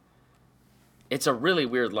line. It's a really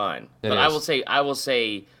weird line. But I will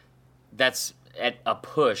say that's at a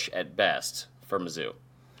push at best for Mizzou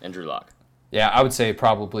and Drew Lock. Yeah, I would say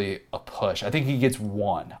probably a push. I think he gets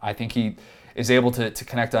 1. I think he is able to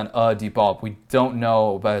connect on a deep ball. We don't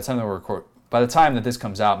know by the time that this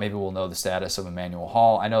comes out, maybe we'll know the status of Emmanuel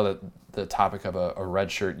Hall. I know that the topic of a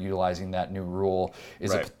red shirt utilizing that new rule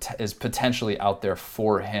is potentially out there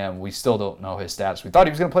for him. We still don't know his status. We thought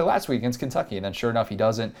he was going to play last week against Kentucky, and then sure enough, he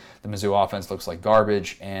doesn't. The Mizzou offense looks like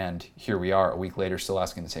garbage, and here we are a week later still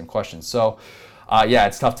asking the same questions. So,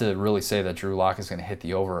 it's tough to really say that Drew Lock is going to hit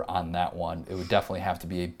the over on that one. It would definitely have to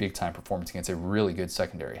be a big-time performance against a really good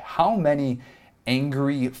secondary. How many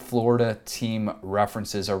angry Florida team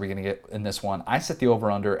references are we going to get in this one? I set the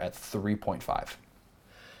over-under at 3.5.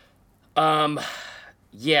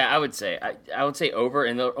 Yeah, I would say over,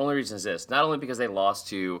 and the only reason is this: not only because they lost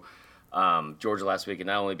to Georgia last week, and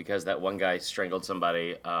not only because that one guy strangled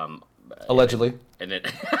somebody, allegedly, and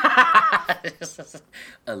it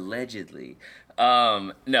allegedly,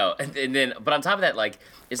 no, and then, but on top of that, like,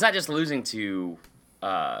 it's not just losing to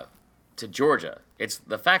Georgia; it's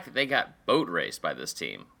the fact that they got boat raced by this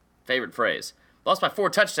team. Favorite phrase: lost by 4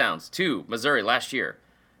 touchdowns to Missouri last year.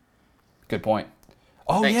 Good point.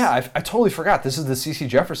 Oh, Thanks. yeah, I totally forgot. This is the C.C.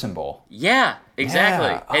 Jefferson Bowl. Yeah, exactly.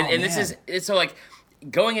 Yeah. And this is, it's so like,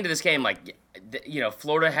 going into this game, like,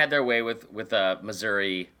 Florida had their way with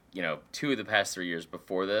Missouri, 2 of the past 3 years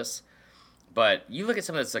before this. But you look at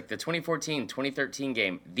some of this, like the 2014, 2013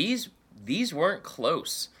 game, these weren't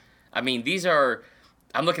close. I mean,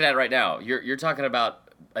 I'm looking at it right now. You're talking about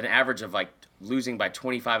an average of like losing by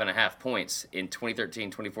 25 and a half points in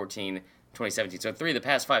 2013, 2014, 2017. So 3 of the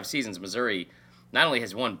past 5 seasons, Missouri not only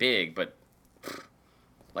has won big, but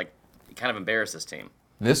like kind of embarrassed this team.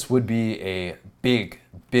 This would be a big,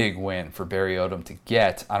 big win for Barry Odom to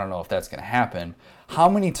get. I don't know if that's going to happen. How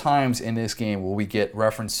many times in this game will we get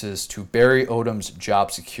references to Barry Odom's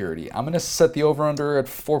job security? I'm going to set the over-under at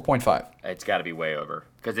 4.5. It's got to be way over.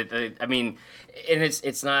 Because, it's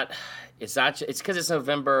because it's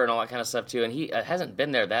November and all that kind of stuff, too. And he hasn't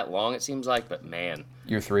been there that long, it seems like. But, man.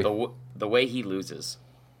 Year 3. The way he loses.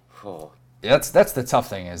 Oh. Yeah, that's the tough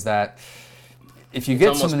thing, is that if you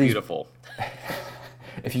get some of these... beautiful.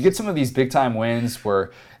 If you get some of these big-time wins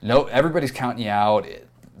where everybody's counting you out,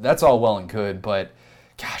 that's all well and good, but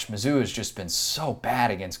gosh, Mizzou has just been so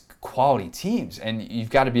bad against quality teams, and you've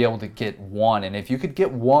got to be able to get one. And if you could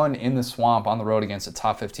get one in the Swamp on the road against a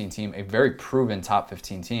top 15 team, a very proven top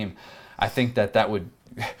 15 team, I think that would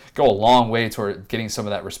go a long way toward getting some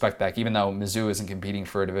of that respect back, even though Mizzou isn't competing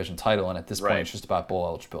for a division title, and at this point it's just about bowl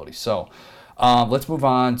eligibility. So let's move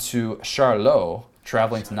on to Charlotte,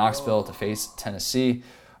 traveling to Knoxville to face Tennessee.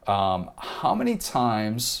 How many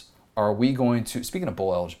times are we going to, speaking of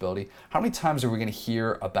bowl eligibility, how many times are we going to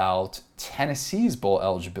hear about Tennessee's bowl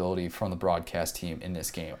eligibility from the broadcast team in this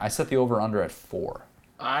game? I set the over-under at 4.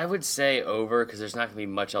 I would say over, because there's not going to be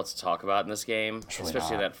much else to talk about in this game,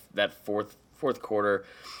 especially that fourth quarter.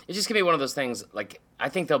 It's just going to be one of those things, like, I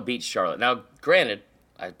think they'll beat Charlotte. Now, granted,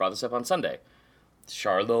 I brought this up on Sunday.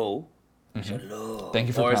 Charlotte. Mm-hmm. Charlotte. Thank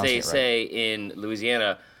you for Or as pronouncing they it right. say in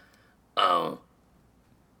Louisiana,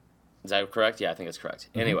 is that correct? Yeah, I think it's correct.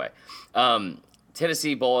 Mm-hmm. Anyway,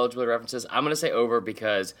 Tennessee bowl eligibility references. I'm going to say over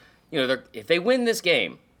because, if they win this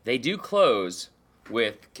game, they do close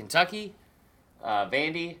with Kentucky,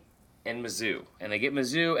 Vandy, and Mizzou. And they get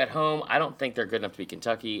Mizzou at home. I don't think they're good enough to beat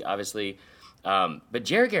Kentucky, obviously. But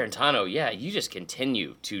Jared Garantano, you just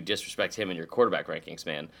continue to disrespect him in your quarterback rankings,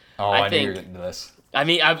 man. Oh, I knew you were getting to this. I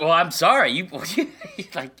mean, I'm sorry. You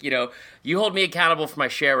you hold me accountable for my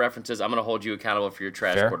share references. I'm going to hold you accountable for your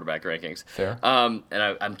trash quarterback rankings. Fair. And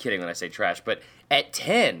I'm kidding when I say trash, but at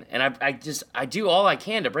 10, and I do all I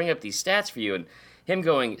can to bring up these stats for you, and him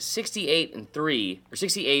going 68-3 or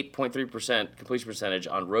 68.3% completion percentage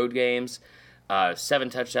on road games, 7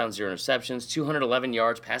 touchdowns, 0 interceptions, 211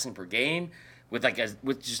 yards passing per game, with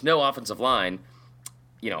just no offensive line.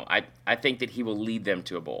 I think that he will lead them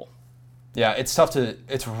to a bowl. Yeah,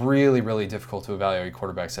 it's really, really difficult to evaluate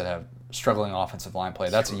quarterbacks that have struggling offensive line play.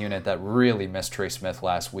 That's a unit that really missed Trey Smith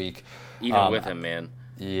last week. Even with him, man.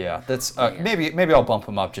 Yeah, that's maybe I'll bump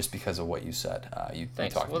him up just because of what you said.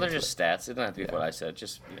 Thanks. Well, they're just stats. It doesn't have to be what I said.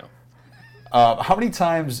 Just, How many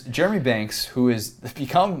times Jeremy Banks, who has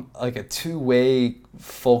become like a two-way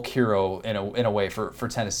folk hero in a way for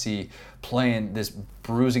Tennessee, playing this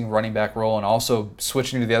bruising running back role and also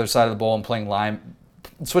switching to the other side of the ball and playing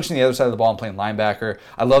linebacker.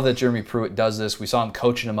 I love that Jeremy Pruitt does this. We saw him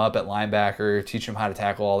coaching him up at linebacker, teaching him how to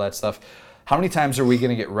tackle, all that stuff. How many times are we going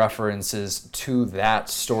to get references to that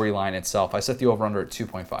storyline itself? I set the over-under at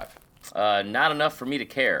 2.5. Not enough for me to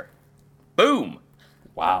care. Boom.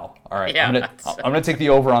 Wow. All right. Yeah, I'm gonna take the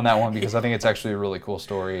over on that one because I think it's actually a really cool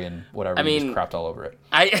story and whatever. I mean, just crapped all over it.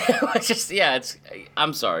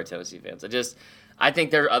 I'm sorry, Tennessee fans. I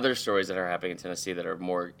think there are other stories that are happening in Tennessee that are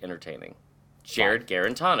more entertaining. Jared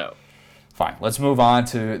Garantano. Fine. Let's move on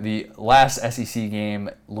to the last SEC game,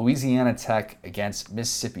 Louisiana Tech against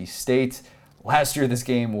Mississippi State. Last year, this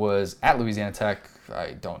game was at Louisiana Tech.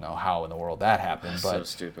 I don't know how in the world that happened, but so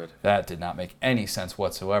stupid. That did not make any sense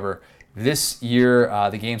whatsoever. This year,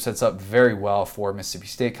 the game sets up very well for Mississippi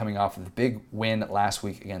State, coming off of the big win last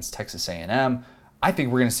week against Texas A&M. I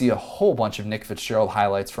think we're going to see a whole bunch of Nick Fitzgerald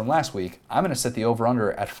highlights from last week. I'm going to set the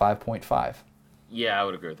over/under at 5.5. Yeah, I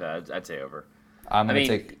would agree with that. I'd say over. I'm going to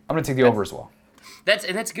take the over as well.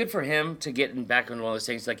 That's good for him to get back on one of those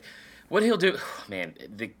things. Like, what he'll do, man,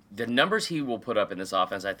 the numbers he will put up in this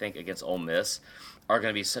offense, I think, against Ole Miss are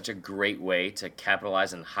going to be such a great way to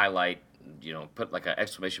capitalize and highlight, put like an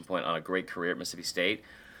exclamation point on a great career at Mississippi State.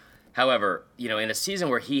 However, in a season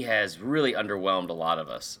where he has really underwhelmed a lot of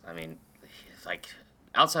us, I mean, like,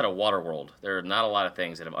 outside of Waterworld, there are not a lot of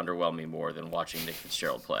things that have underwhelmed me more than watching Nick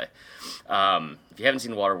Fitzgerald play. If you haven't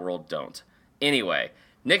seen Waterworld, don't. Anyway,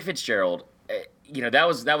 Nick Fitzgerald,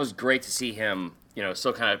 that was great to see him,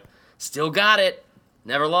 still got it,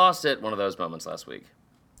 never lost it, one of those moments last week.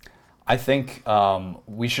 I think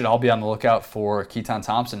we should all be on the lookout for Keaton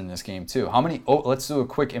Thompson in this game too. Let's do a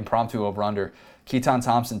quick impromptu over-under. Keaton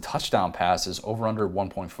Thompson touchdown passes over-under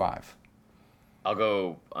 1.5. I'll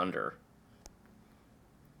go under.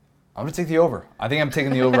 I'm going to take the over. I think I'm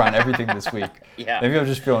taking the over on everything this week. Yeah. Maybe I'm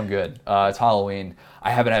just feeling good. It's Halloween.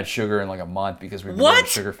 I haven't had sugar in like a month because we've been doing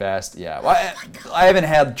sugar fast. Yeah. Well, I haven't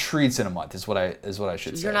had treats in a month is what I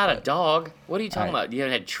should say. You're not a dog. What are you talking about? You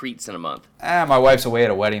haven't had treats in a month. My wife's away at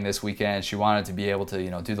a wedding this weekend. She wanted to be able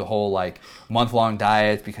to, do the whole like month-long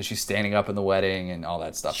diet because she's standing up in the wedding and all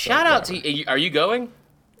that stuff. Shout out to you. Are you going?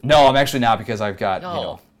 No, I'm actually not because I've got,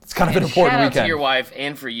 it's kind of an important weekend. Shout out to your wife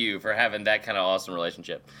and for you for having that kind of awesome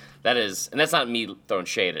relationship. And that's not me throwing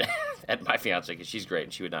shade at my fiance because she's great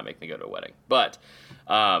and she would not make me go to a wedding. But,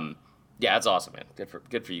 yeah, that's awesome, man.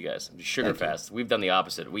 Good for you guys. Sugar fast. We've done the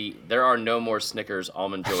opposite. There are no more Snickers,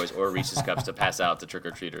 Almond Joys, or Reese's Cups to pass out to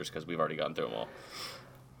trick-or-treaters because we've already gone through them all.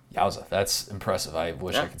 Yowza, that's impressive. I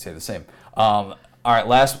wish I could say the same. All right,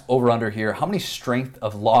 last over-under here. How many strength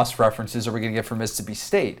of loss references are we going to get from Mississippi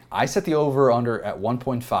State? I set the over-under at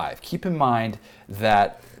 1.5. Keep in mind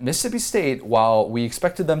that Mississippi State, while we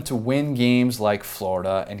expected them to win games like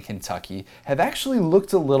Florida and Kentucky, have actually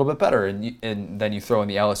looked a little bit better. And then you throw in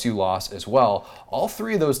the LSU loss as well. All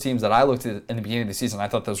three of those teams that I looked at in the beginning of the season, I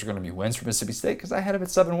thought those were going to be wins for Mississippi State because I had them at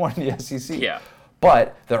 7-1 in the SEC. Yeah.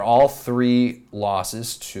 But they're all three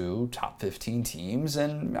losses to top 15 teams,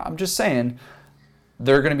 and I'm just saying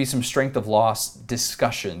there are going to be some strength of loss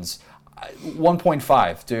discussions.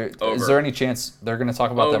 1.5. Is there any chance they're going to talk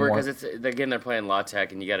about that more? Because they're playing La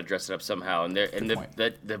Tech, and you got to dress it up somehow. And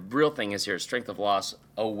the real thing is here strength of loss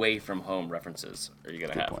away from home references. Are you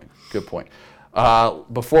going to have? Good point.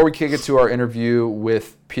 Before we kick it to our interview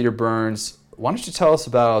with Peter Burns, why don't you tell us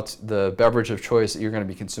about the beverage of choice that you're going to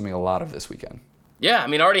be consuming a lot of this weekend? Yeah, I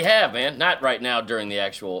mean, I already have, man. Not right now during the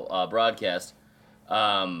actual broadcast.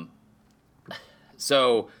 But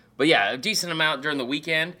yeah, a decent amount during the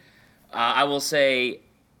weekend. I will say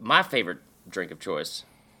my favorite drink of choice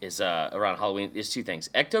is around Halloween is two things: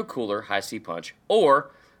 Ecto Cooler High C Punch,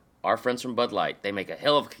 or our friends from Bud Light. They make a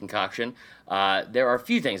hell of a concoction. There are a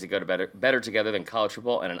few things that go to better together than college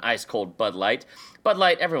football and an ice cold Bud Light. Bud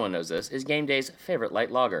Light, everyone knows this, is game day's favorite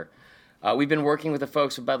light lager. We've been working with the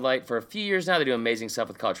folks at Bud Light for a few years now. They do amazing stuff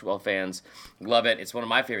with college football fans. Love it. It's one of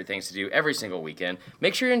my favorite things to do every single weekend.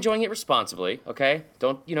 Make sure you're enjoying it responsibly, okay?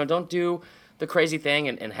 Don't do the crazy thing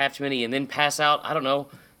and have too many and then pass out. I don't know.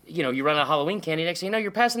 You run out of Halloween candy. Next thing you know,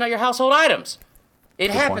 you're passing out your household items.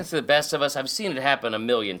 It happens to the best of us. I've seen it happen a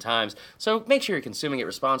million times. So make sure you're consuming it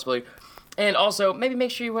responsibly. And also, maybe make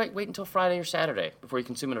sure you wait until Friday or Saturday before you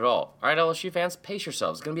consume it at all. All right, LSU fans, pace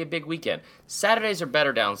yourselves. It's going to be a big weekend. Saturdays are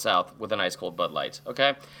better down south with an ice cold Bud Light,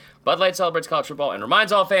 okay? Bud Light celebrates college football and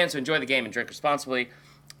reminds all fans to enjoy the game and drink responsibly.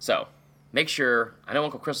 So, make sure, I know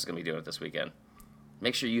Uncle Chris is going to be doing it this weekend.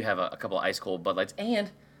 Make sure you have a couple of ice cold Bud Lights.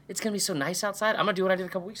 And it's going to be so nice outside. I'm going to do what I did a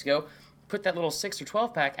couple weeks ago. Put that little 6 or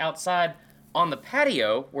 12 pack outside on the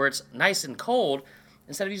patio where it's nice and cold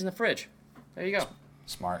instead of using the fridge. There you go.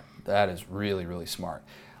 Smart. That is really, really smart.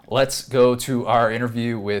 Let's go to our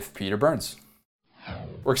interview with Peter Burns.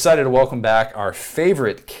 We're excited to welcome back our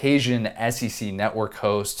favorite Cajun SEC Network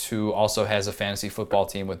host who also has a fantasy football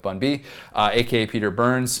team with Bun B, a.k.a. Peter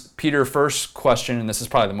Burns. Peter, first question, and this is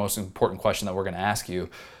probably the most important question that we're going to ask you.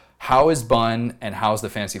 How is Bun and how's the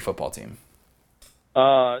fantasy football team?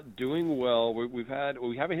 Doing well. We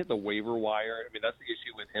haven't hit the waiver wire. I mean, that's the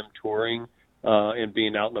issue with him touring. And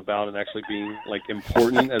being out and about and actually being like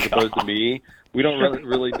important as opposed to me. We don't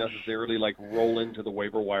really necessarily like roll into the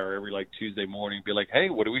waiver wire every like Tuesday morning and be like,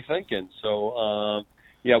 hey, what are we thinking? So,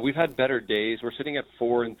 yeah, we've had better days. We're sitting at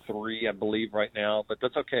 4-3, I believe, right now, but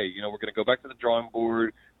that's okay. We're going to go back to the drawing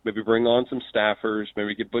board, maybe bring on some staffers,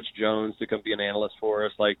 maybe get Butch Jones to come be an analyst for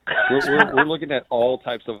us. Like we're looking at all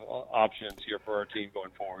types of options here for our team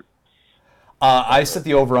going forward. I set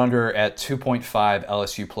the over-under at 2.5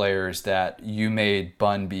 LSU players that you made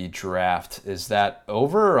Bun B draft. Is that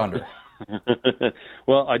over or under?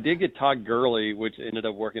 Well, I did get Todd Gurley, which ended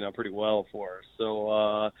up working out pretty well for us.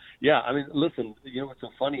 So, yeah, I mean, listen, what's so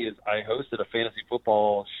funny is I hosted a fantasy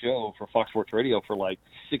football show for Fox Sports Radio for like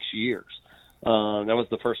 6 years. That was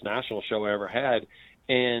the first national show I ever had.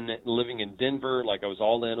 And living in Denver, like I was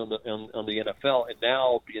all in on the NFL, and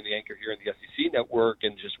now being the anchor here in the SEC network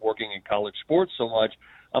and just working in college sports so much,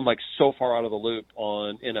 I'm like so far out of the loop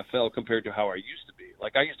on NFL compared to how I used to be.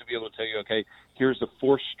 Like I used to be able to tell you, okay, here's the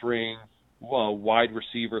fourth string wide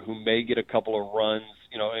receiver who may get a couple of runs,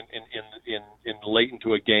 in late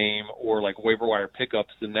into a game or like waiver wire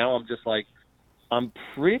pickups, and now I'm just like, I'm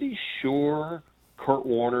pretty sure Kurt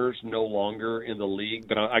Warner's no longer in the league,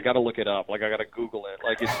 but I got to look it up. Like, I got to Google it.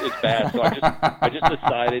 Like, it's bad. So I just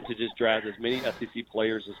decided to just draft as many SEC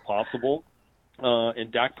players as possible.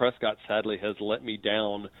 And Dak Prescott, sadly, has let me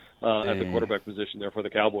down at the quarterback position there for the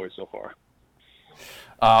Cowboys so far.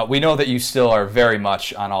 We know that you still are very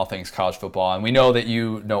much on all things college football, and we know that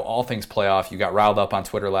you know all things playoff. You got riled up on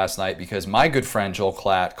Twitter last night because my good friend Joel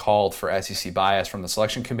Klatt called for SEC bias from the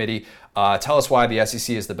selection committee. Tell us why the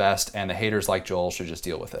SEC is the best, and the haters like Joel should just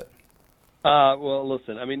deal with it. Well,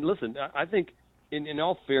 listen. I think in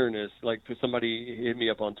all fairness, like, for somebody hit me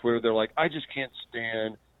up on Twitter, they're like, I just can't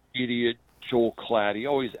stand idiot Joel Klatt. He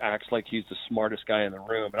always acts like he's the smartest guy in the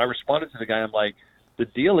room. And I responded to the guy, I'm like, the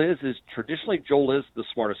deal is traditionally Joel is the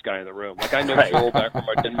smartest guy in the room. Like, I know Joel back from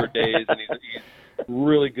our Denver days, and he's a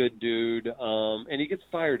really good dude, and he gets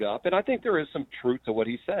fired up. And I think there is some truth to what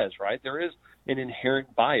he says, right? There is an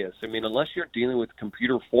inherent bias. I mean, unless you're dealing with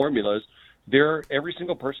computer formulas, every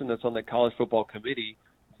single person that's on the college football committee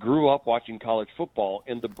grew up watching college football,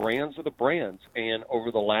 and the brands are the brands. And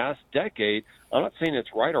over the last decade, I'm not saying it's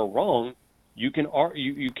right or wrong, you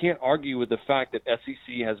can't argue with the fact that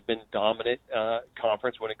SEC has been dominant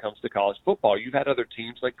conference when it comes to college football. You've had other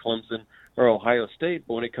teams like Clemson or Ohio State,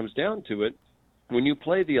 but when it comes down to it, when you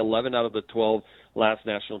play the 11 out of the 12 last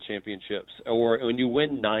national championships, or when you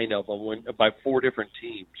win 9 of them by 4 different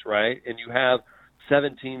teams, right, and you have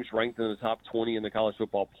 7 teams ranked in the top 20 in the college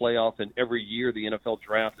football playoff, and every year the NFL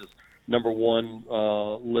draft is number 1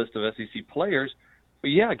 list of SEC players, but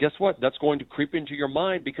yeah, guess what? That's going to creep into your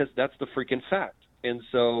mind because that's the freaking fact. And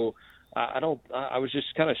so I was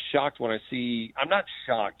just kind of shocked when I'm not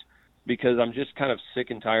shocked because I'm just kind of sick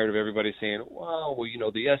and tired of everybody saying, well,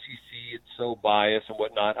 the SEC, it's so biased and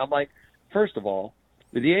whatnot. I'm like, first of all,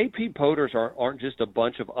 the AP voters aren't just a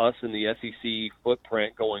bunch of us in the SEC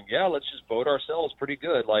footprint going, yeah, let's just vote ourselves pretty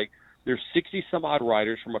good. Like, there's 60-some-odd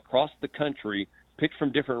writers from across the country picked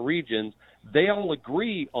from different regions. They all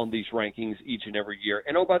agree on these rankings each and every year.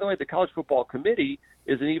 And, oh, by the way, the College Football Committee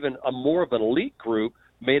is even more of an elite group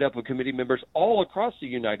made up of committee members all across the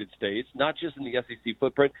United States, not just in the SEC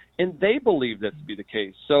footprint, and they believe that to be the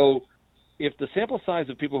case. So if the sample size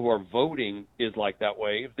of people who are voting is like that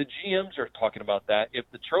way, if the GMs are talking about that, if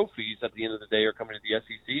the trophies at the end of the day are coming to the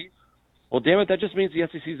SEC, well, damn it, that just means the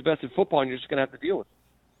SEC is the best in football, and you're just going to have to deal with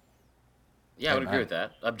it. Yeah, I would agree with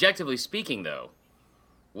that. Objectively speaking, though,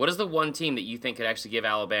 what is the one team that you think could actually give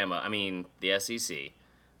the SEC,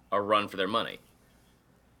 a run for their money?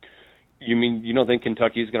 You mean you don't think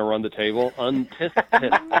Kentucky's going to run the table?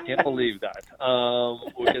 I can't believe that.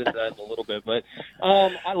 We'll get into that in a little bit. But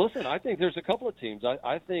I think there's a couple of teams.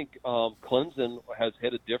 I think Clemson has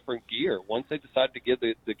hit a different gear. Once they decided to give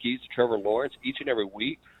the keys to Trevor Lawrence each and every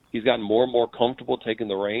week, he's gotten more and more comfortable taking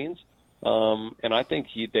the reins. And I think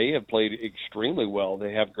they have played extremely well.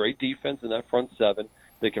 They have great defense in that front seven.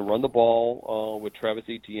 They can run the ball with Travis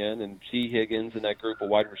Etienne and T. Higgins, and that group of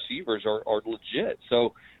wide receivers are legit.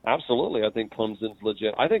 So, absolutely, I think Clemson's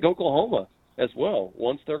legit. I think Oklahoma as well.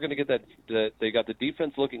 Once they're going to get they got the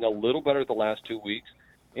defense looking a little better the last 2 weeks,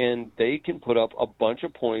 and they can put up a bunch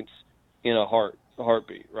of points in a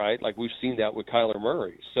heartbeat, right? Like we've seen that with Kyler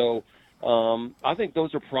Murray. So, I think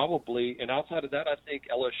those are probably, and outside of that, I think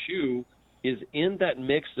LSU is in that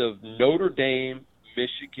mix of Notre Dame,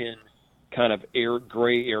 Michigan, kind of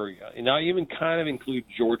gray area. And I even kind of include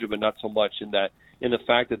Georgia, but not so much in the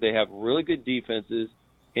fact that they have really good defenses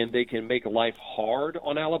and they can make life hard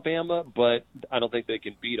on Alabama, but I don't think they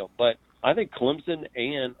can beat them. But I think Clemson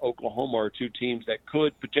and Oklahoma are 2 teams that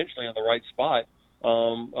could potentially on the right spot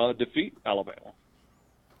defeat Alabama.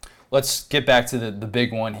 Let's get back to the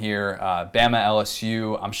big one here, Bama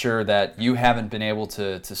LSU. I'm sure that you haven't been able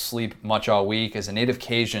to sleep much all week. As a native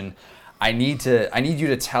Cajun, I need you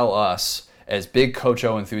to tell us, as big Coach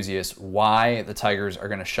O enthusiasts, why the Tigers are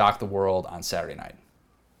going to shock the world on Saturday night.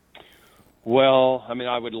 Well,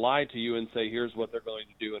 I would lie to you and say here's what they're going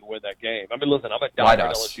to do and win that game. Listen, I'm a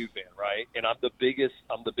diehard LSU fan, right? And I'm the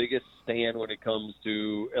biggest stan when it comes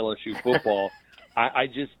to LSU football. I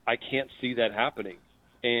can't see that happening.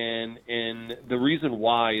 And the reason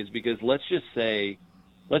why is because let's just say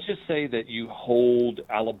that you hold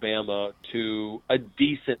Alabama to a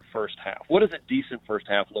decent first half. What does a decent first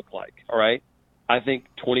half look like? All right, I think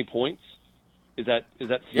 20 points. Is that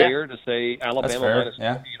fair to say Alabama minus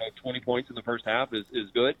 20 points in the first half is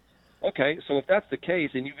good? Okay, so if that's the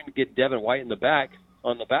case, and you can get Devin White on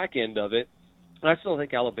the back end of it, I still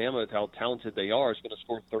think Alabama, with how talented they are, is going to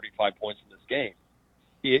score 35 points in this game.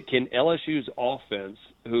 Can LSU's offense,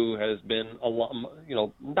 who has been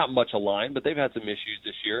not much aligned, but they've had some issues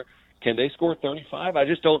this year, Can they score 35? I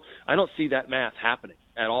don't see that math happening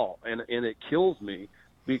at all. And it kills me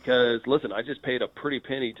because, listen, I just paid a pretty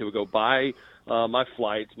penny to go buy my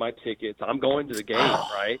flights, my tickets. I'm going to the game,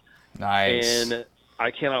 right? Nice. And I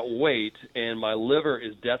cannot wait, and my liver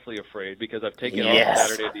is deathly afraid because I've taken off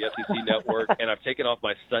Saturday at the SEC Network, and I've taken off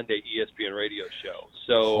my Sunday ESPN radio show.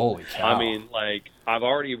 So, holy cow. I mean, like, I've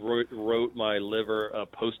already wrote my liver a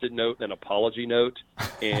Post-it note and an apology note,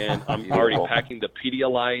 and I'm already packing the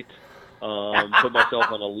Pedialyte, put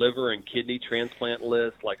myself on a liver and kidney transplant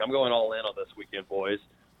list. Like, I'm going all in on this weekend, boys.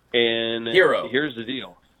 And here's the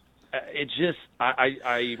deal. It just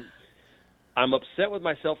I'm upset with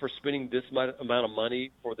myself for spending this amount of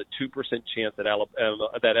money for the 2% chance that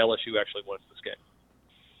LSU actually wins this game.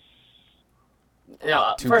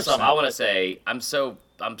 Yeah, first off, I want to say I'm so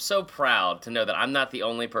proud to know that I'm not the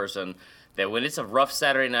only person that when it's a rough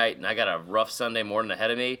Saturday night and I got a rough Sunday morning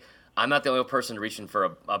ahead of me, I'm not the only person reaching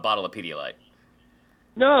for a bottle of Pedialyte.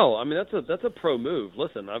 No, I mean that's a pro move.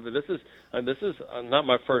 Listen, this is not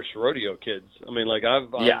my first rodeo, kids. I mean, like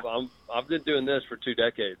I've been doing this for 2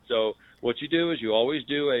 decades. So what you do is you always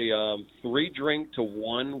do a 3 drink to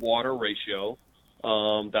 1 water ratio.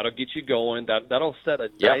 That'll get you going. That'll set a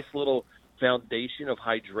nice little foundation of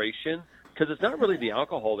hydration. Because it's not really the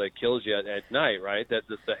alcohol that kills you at night, right? That's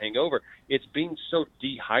the hangover. It's being so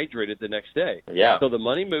dehydrated the next day. Yeah. So the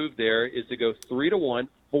money move there is to go 3 to 1,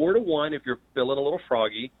 4 to 1 if you're feeling a little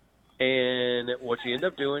froggy. And what you end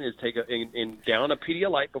up doing is down a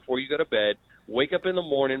Pedialyte before you go to bed. Wake up in the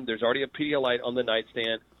morning. There's already a Pedialyte on the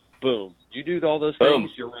nightstand. Boom. You do all those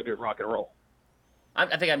things, you're ready to rock and roll.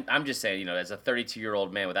 I think I'm just saying, as a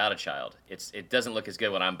 32-year-old man without a child, it doesn't look as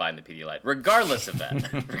good when I'm buying the Pedialyte. Regardless of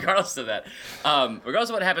that, regardless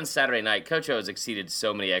of what happens Saturday night, Coach O has exceeded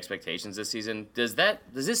so many expectations this season. Does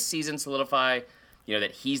this season solidify,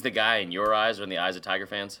 that he's the guy in your eyes or in the eyes of Tiger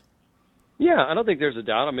fans? Yeah, I don't think there's a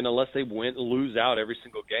doubt. I mean, unless they lose out every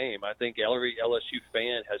single game, I think every LSU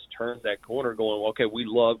fan has turned that corner, going, okay, we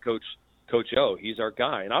love Coach O. He's our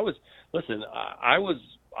guy. And I was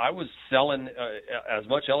selling as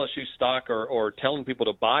much LSU stock or telling people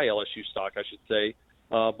to buy LSU stock, I should say,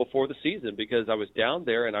 before the season because I was down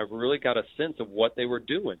there and I really got a sense of what they were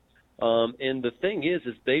doing. And the thing is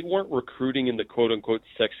they weren't recruiting in the quote-unquote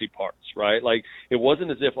sexy parts, right? Like it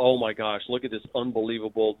wasn't as if, oh, my gosh, look at this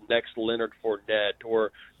unbelievable next Leonard Fournette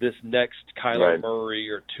or this next Kyler Murray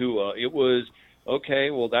or Tua. It was, okay,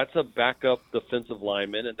 well, that's a backup defensive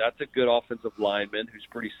lineman and that's a good offensive lineman who's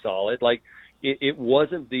pretty solid. Like, it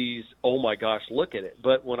wasn't these, oh, my gosh, look at it.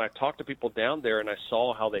 But when I talked to people down there and I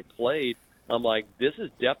saw how they played, I'm like, this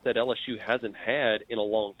is depth that LSU hasn't had in a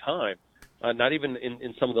long time, not even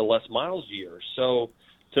in some of the Les Miles years. So,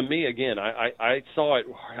 to me, again, I saw it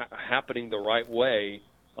happening the right way.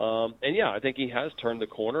 And, yeah, I think he has turned the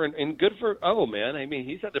corner. And good for man. I mean,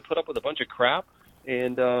 he's had to put up with a bunch of crap.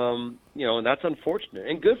 And, and that's unfortunate.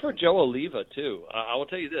 And good for Joe Oliva, too. I will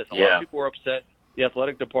tell you this. A lot of people were upset. The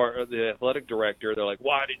athletic director, they're like,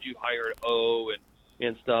 why did you hire O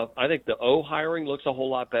and stuff? I think the O hiring looks a whole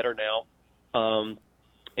lot better now.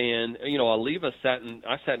 Oliva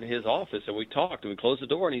I sat in his office and we talked and we closed the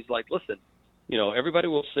door and he's like, listen, everybody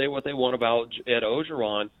will say what they want about Ed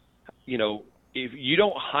Orgeron. If you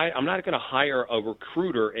don't hire, I'm not going to hire a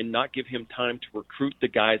recruiter and not give him time to recruit the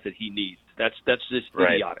guys that he needs. That's just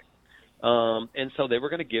idiotic. And so they were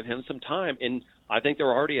going to give him some time. And I think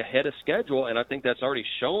they're already ahead of schedule, and I think that's already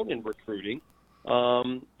shown in recruiting.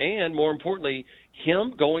 And more importantly,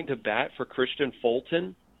 him going to bat for Christian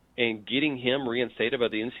Fulton and getting him reinstated by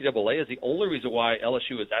the NCAA is the only reason why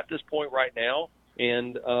LSU is at this point right now,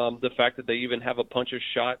 and the fact that they even have a puncher's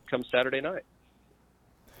shot come Saturday night.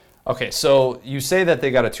 Okay, so you say that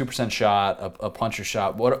they got a 2% shot, a puncher's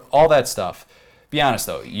shot, all that stuff. Be honest,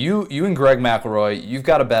 though. You and Greg McElroy, you've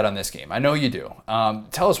got a bet on this game. I know you do.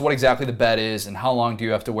 Tell us what exactly the bet is and how long do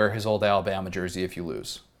you have to wear his old Alabama jersey if you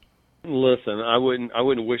lose? Listen, I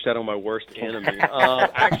wouldn't wish that on my worst enemy.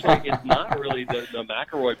 Actually, it's not really the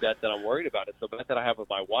McElroy bet that I'm worried about. It's the bet that I have with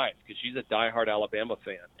my wife because she's a diehard Alabama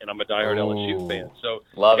fan and I'm a diehard LSU fan. So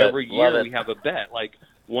every year we have a bet. Like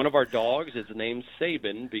one of our dogs is named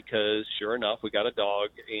Saban because, sure enough, we got a dog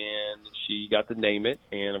and she got to name it.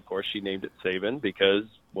 And, of course, she named it Saban because,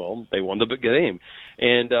 well, they won the big game.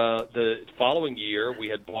 And the following year we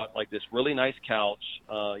had bought like this really nice couch,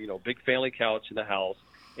 big family couch in the house.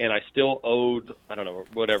 And I still owed, I don't know,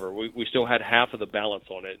 whatever. We still had half of the balance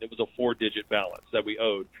on it. It was a 4-digit balance that we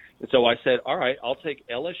owed. And so I said, all right, I'll take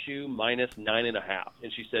LSU minus 9.5.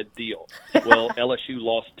 And she said, deal. Well, LSU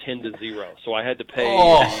lost 10-0. So I had to pay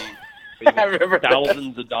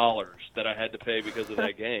thousands of dollars that I had to pay because of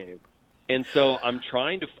that game. And so I'm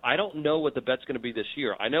trying to – I don't know what the bet's going to be this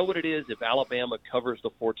year. I know what it is if Alabama covers the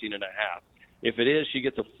 14.5. If it is, she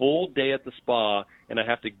gets a full day at the spa, and I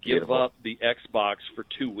have to give up the Xbox for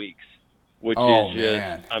 2 weeks, which is just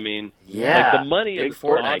man. – I mean, Yeah. like the money Big is the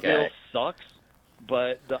Fortnite ideal guy. sucks,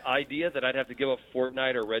 but the idea that I'd have to give up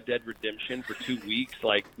Fortnite or Red Dead Redemption for 2 weeks,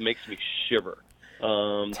 like, makes me shiver.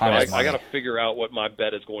 So Time is I got to money. figure out what my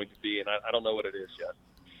bet is going to be, and I don't know what it is yet.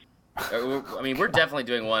 I mean, we're definitely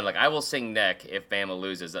doing one. Like, I will sing neck if Bama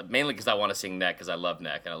loses, mainly because I want to sing neck because I love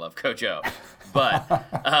neck and I love Coach O. But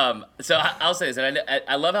so I'll say this, and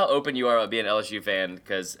I love how open you are about being an LSU fan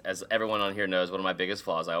because, as everyone on here knows, one of my biggest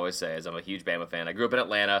flaws I always say is I'm a huge Bama fan. I grew up in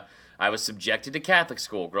Atlanta. I was subjected to Catholic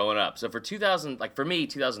school growing up. So for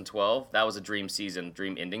 2012, that was a dream season,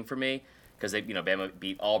 dream ending for me because Bama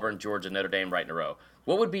beat Auburn, Georgia, Notre Dame right in a row.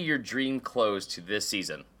 What would be your dream close to this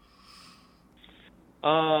season?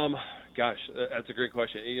 Gosh, that's a great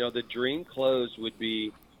question. The dream close would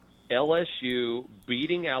be LSU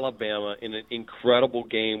beating Alabama in an incredible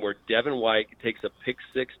game where Devin White takes a pick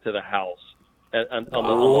six to the house on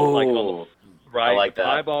the right. I like that.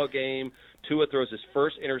 High-ball game. Tua throws his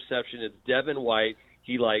first interception. It's Devin White.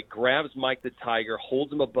 He grabs Mike the Tiger,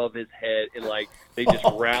 holds him above his head, and they just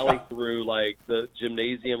rally through the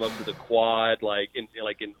gymnasium up to the quad, in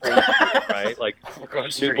Old Street,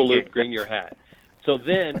 right? Super Loop, green your hat. So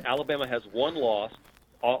then Alabama has one loss.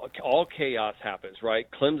 All chaos happens, right?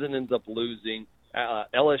 Clemson ends up losing.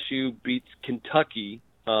 LSU beats Kentucky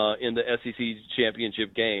in the SEC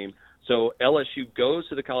championship game. So LSU goes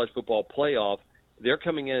to the college football playoff. They're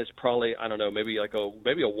coming in as probably, I don't know, maybe a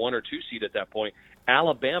 1 or 2 seed at that point.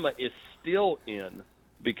 Alabama is still in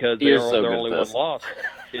because their only one loss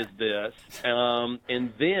is this. And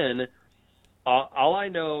then all I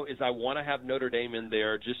know is I want to have Notre Dame in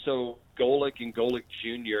there just so Golick and Golick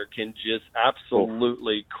Jr. can just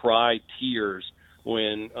absolutely cry tears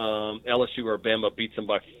when LSU or Bama beats them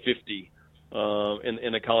by 50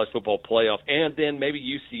 in the college football playoff. And then maybe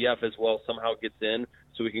UCF as well somehow gets in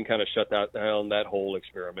so we can kind of shut down that whole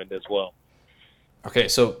experiment as well. Okay,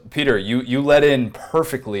 so Peter, you led in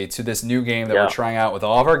perfectly to this new game that we're trying out with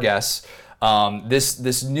all of our guests.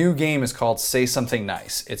 This new game is called Say Something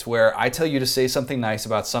Nice. It's where I tell you to say something nice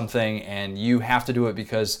about something, and you have to do it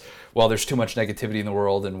because, well, there's too much negativity in the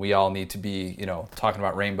world, and we all need to be, talking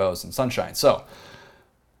about rainbows and sunshine. So,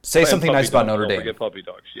 say something nice about Notre Dame. Don't forget puppy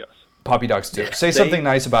dogs, yes. Puppy dogs too. Say something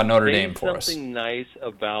nice about Notre Dame for us. Say something nice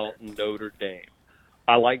about Notre Dame.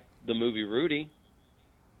 I like the movie Rudy.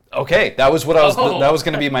 Okay, that was what I was. That was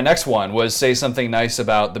going to be my next one. Was say something nice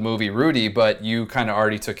about the movie Rudy, but you kind of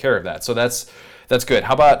already took care of that, so that's good.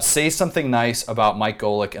 How about say something nice about Mike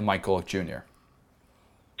Golick and Mike Golick Jr.?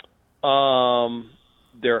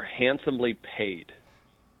 They're handsomely paid.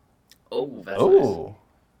 Oh, that's nice.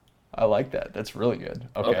 I like that. That's really good.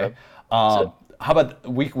 Okay. How about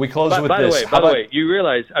we close with by this? By the way, you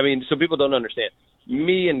realize, so people don't understand.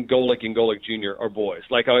 Me and Golick Jr. are boys.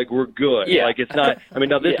 We're good. Yeah. It's not.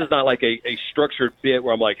 Now this is not like a structured bit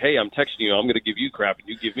where I'm like, hey, I'm texting you, I'm going to give you crap and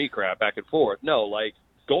you give me crap back and forth. No,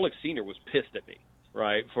 Golick Sr. was pissed at me,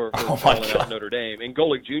 right, for calling out Notre Dame, and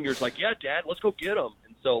Golick Jr. is like, yeah, Dad, let's go get him.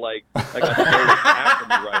 And so I got Golick after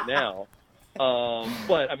me right now.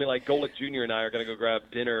 But Golick Jr. and I are going to go grab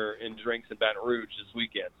dinner and drinks in Baton Rouge this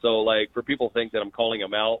weekend. So for people to think that I'm calling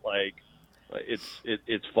him out,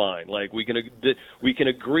 it's fine. We can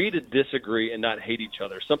agree to disagree and not hate each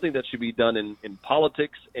other. Something that should be done in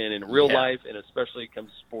politics and in real life, and especially comes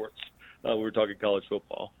to sports. We're talking college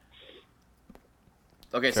football.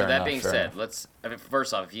 Okay, so that being said,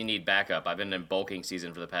 first off, if you need backup, I've been in bulking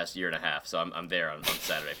season for the past year and a half, so I'm there on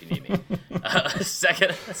Saturday if you need me.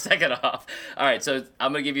 Second off, all right, so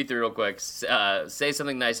I'm going to give you 3 real quick. Say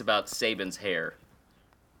something nice about Saban's hair,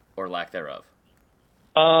 or lack thereof.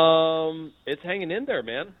 It's hanging in there,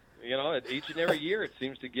 man. Each and every year it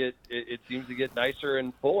seems to get nicer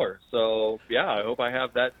and fuller. So yeah, I hope I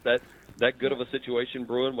have that good of a situation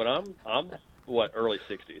brewing when I'm early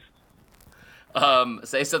 60s.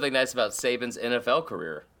 Say something nice about Saban's NFL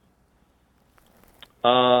career.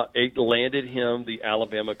 It landed him the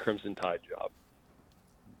Alabama Crimson Tide job.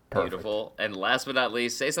 Perfect. Beautiful. And last but not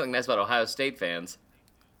least, say something nice about Ohio State fans.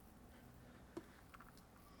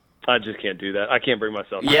 I just can't do that. I can't bring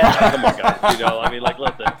myself. Yeah. Come on, guys.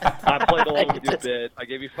 Listen. I played along with your bit. I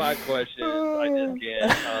gave you 5 questions. I just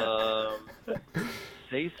can't.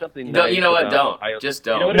 Say something. No, nice you know what? about Don't. Just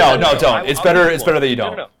don't. No, don't. It's better that you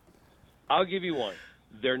don't. No. I'll give you one.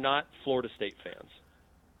 They're not Florida State fans.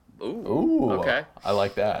 Ooh. Okay. I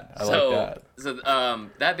like that. So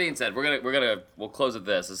that being said, we'll close with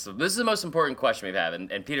this. This is the most important question we've had,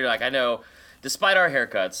 and Peter, I know, despite our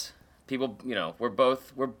haircuts, People, we're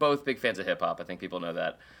both big fans of hip hop. I think people know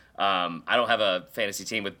that. I don't have a fantasy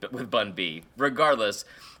team with Bun B, regardless.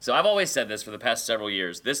 So I've always said this for the past several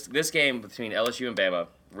years. This game between LSU and Bama,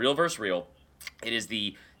 real versus real, it is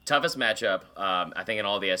the toughest matchup, I think, in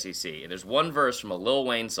all the SEC. And there's one verse from a Lil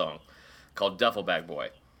Wayne song called Duffel Bag Boy.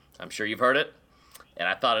 I'm sure you've heard it. And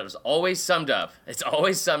I thought it was always summed up. It's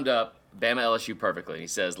always summed up Bama LSU perfectly. He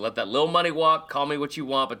says, "Let that little money walk, call me what you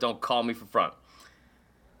want, but don't call me for front."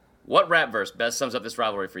 What rap verse best sums up this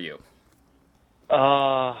rivalry for you?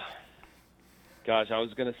 Gosh, I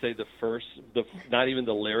was gonna say not even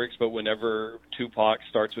the lyrics, but whenever Tupac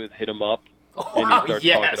starts with "Hit 'em up" and he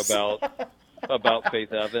starts talking about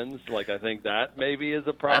Faith Evans, like I think that maybe is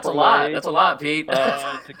a proper That's a lot. way. That's a lot, Pete.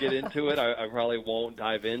 To get into it, I probably won't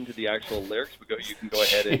dive into the actual lyrics, but you can go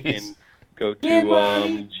ahead and go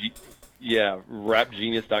to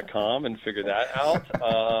rapgenius.com and figure that out.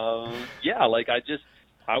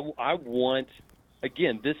 I want,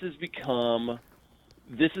 again, this has become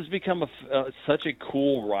such a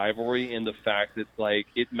cool rivalry in the fact that, like,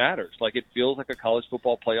 it matters. Like, it feels like a college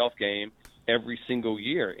football playoff game every single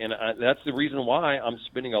year. And that's the reason why I'm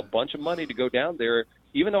spending a bunch of money to go down there,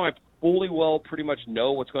 even though I fully well pretty much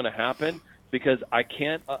know what's going to happen, because I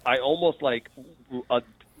almost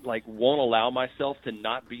won't allow myself to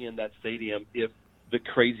not be in that stadium if the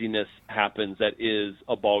craziness happens that is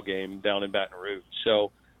a ball game down in Baton Rouge.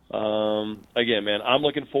 So, again, man, I'm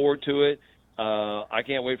looking forward to it. I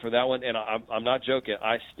can't wait for that one. And I'm not joking.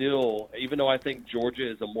 I still, even though I think Georgia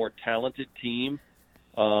is a more talented team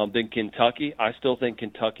than Kentucky, I still think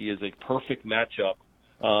Kentucky is a perfect matchup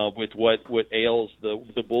with what ails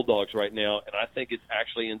the Bulldogs right now. And I think it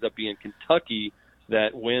actually ends up being Kentucky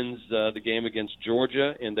that wins the game against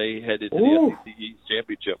Georgia, and they head into the SEC East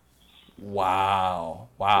Championship. Wow.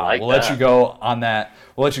 Like we'll let you go on that.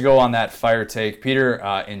 We'll let you go on that fire take. Peter,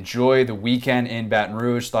 enjoy the weekend in Baton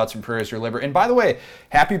Rouge. Thoughts and prayers, your liver. And by the way,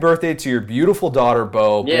 happy birthday to your beautiful daughter,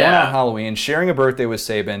 Bo, born on Halloween, sharing a birthday with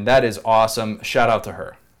Saban. That is awesome. Shout out to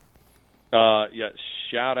her.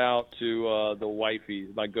 Shout out to the wifey,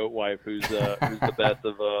 my goat wife, who's the best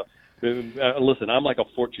of listen, I'm like a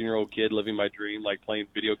 14-year-old kid living my dream, like playing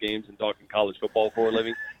video games and talking college football for a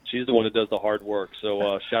living. She's the one that does the hard work.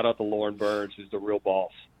 So shout out to Lauren Burns, who's the real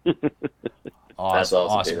boss.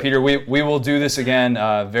 Awesome. Peter, we will do this again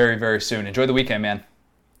very, very soon. Enjoy the weekend, man.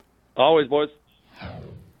 Always, boys.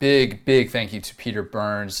 Big thank you to Peter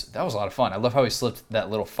Burns. That was a lot of fun. I love how he slipped that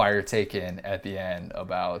little fire take in at the end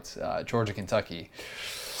about Georgia, Kentucky.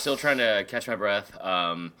 Still trying to catch my breath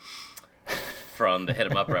from the Hit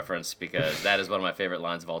 'em Up reference, because that is one of my favorite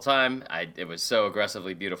lines of all time. It was so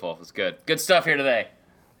aggressively beautiful. It was good. Good stuff here today.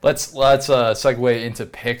 Let's segue into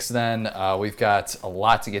picks then. We've got a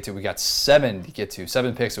lot to get to. We got 7 to get to,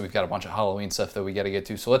 7 picks, and we've got a bunch of Halloween stuff that we got to get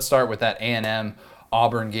to. So let's start with that A&M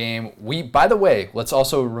Auburn game. By the way, let's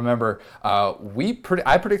also remember I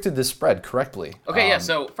predicted this spread correctly. Okay,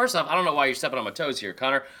 so first off, I don't know why you're stepping on my toes here,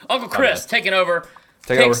 Connor. Uncle Chris taking over.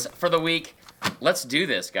 Picks for the week. Let's do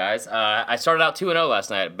this, guys. I started out 2-0 last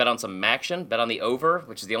night. Bet on some action. Bet on the over,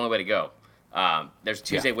 which is the only way to go. There's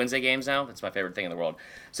Tuesday, Wednesday games now. That's my favorite thing in the world.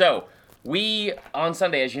 So we, on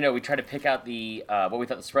Sunday, as you know, we tried to pick out the what we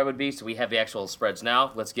thought the spread would be. So we have the actual spreads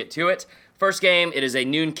now. Let's get to it. First game, it is a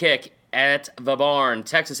noon kick at the Barn.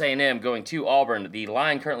 Texas A&M going to Auburn. The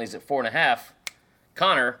line currently is at 4.5.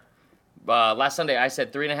 Connor, last Sunday I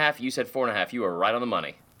said 3.5. You said 4.5. You were right on the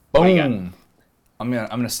money. Boom. I'm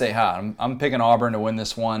gonna stay hot. I'm picking Auburn to win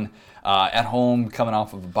this one at home, coming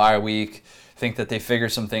off of a bye week. Think that they figure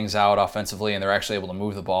some things out offensively, and they're actually able to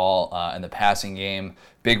move the ball in the passing game.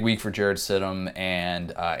 Big week for Jared Stidham,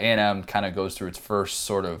 and A&M kind of goes through its first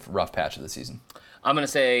sort of rough patch of the season. I'm going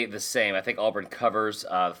to say the same. I think Auburn covers.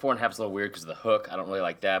 4.5 is a little weird because of the hook. I don't really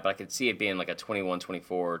like that, but I could see it being like a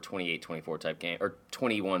 21-24, 28-24 type game, or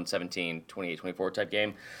 21-17, 28-24 type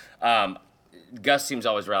game. Gus seems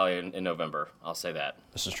always rally in November. I'll say that.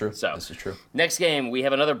 This is true. So, this is true. Next game, we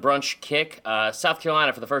have another brunch kick. South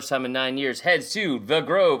Carolina, for the first time in 9 years, heads to the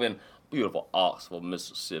Grove in beautiful Oxford,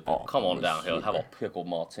 Mississippi. Come on downhill. Have a pickle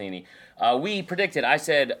martini. We predicted. I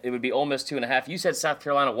said it would be Ole Miss 2.5. You said South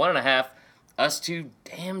Carolina 1.5. Us two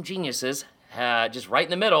damn geniuses, just right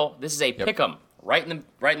in the middle. This is a pick 'em. Right in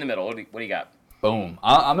the middle. What do you got? Boom.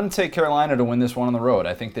 I'm going to take Carolina to win this one on the road.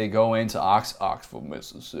 I think they go into Oxford,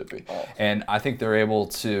 Mississippi, and I think they're able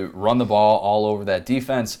to run the ball all over that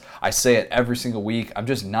defense. I say it every single week. I'm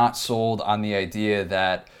just not sold on the idea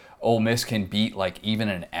that Ole Miss can beat like even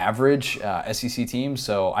an average SEC team.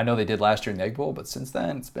 So I know they did last year in the Egg Bowl, but since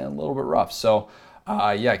then it's been a little bit rough. So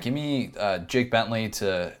Yeah, give me Jake Bentley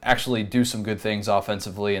to actually do some good things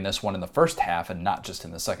offensively in this one in the first half and not just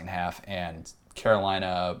in the second half. And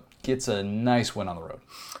Carolina gets a nice win on the road.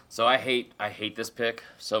 So I hate this pick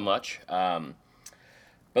so much. But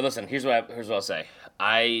listen, here's what I'll say.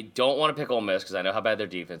 I don't want to pick Ole Miss because I know how bad their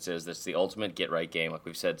defense is. That's the ultimate get-right game, like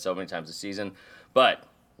we've said so many times this season. But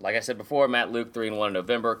like I said before, Matt Luke 3-1 in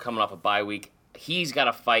November, coming off a bye week. He's got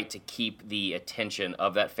to fight to keep the attention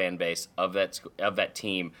of that fan base, of that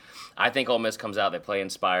team. I think Ole Miss comes out, they play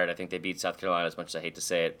inspired. I think they beat South Carolina, as much as I hate to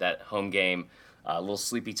say it. That home game, a little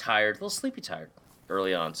sleepy tired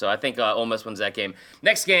early on. So I think Ole Miss wins that game.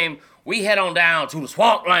 Next game, we head on down to the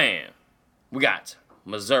Swampland. We got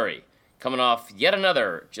Missouri coming off yet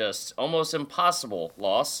another just almost impossible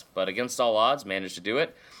loss, but against all odds, managed to do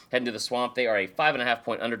it. Heading to the Swamp, they are a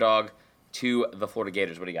 5.5-point underdog to the Florida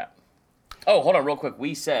Gators. What do you got? Oh, hold on real quick.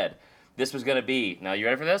 We said this was going to be, now you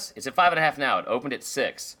ready for this? It's at 5.5 now. It opened at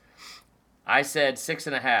 6. I said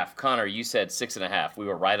 6.5. Connor, you said 6.5. We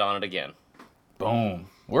were right on it again. Boom.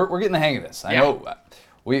 We're getting the hang of this. I know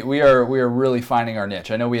we are really finding our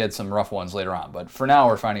niche. I know we had some rough ones later on, but for now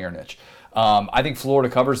we're finding our niche. I think Florida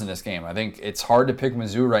covers in this game. I think it's hard to pick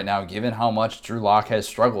Mizzou right now given how much Drew Lock has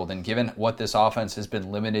struggled and given what this offense has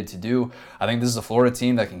been limited to do. I think this is a Florida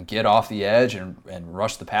team that can get off the edge and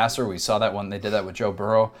rush the passer. We saw that when they did that with Joe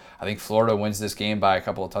Burrow. I think Florida wins this game by a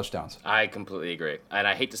couple of touchdowns. I completely agree. And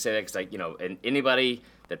I hate to say that because, and anybody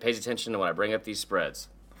that pays attention to when I bring up these spreads,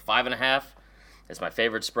 5.5 is my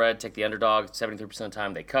favorite spread. Take the underdog. 73% of the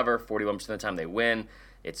time they cover. 41% of the time they win.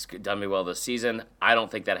 It's done me well this season. I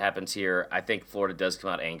don't think that happens here. I think Florida does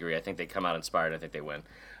come out angry. I think they come out inspired. I think they win.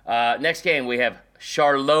 Next game, we have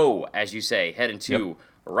Charlotte, as you say, heading to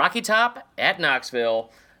Rocky Top at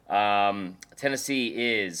Knoxville. Tennessee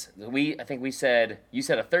is, I think you said a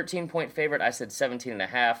 13-point favorite. I said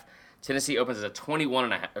 17.5. Tennessee opens as a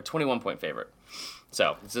 21-point favorite.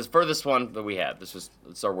 So it's the furthest one that we had.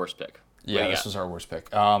 It's our worst pick. Yeah, this was our worst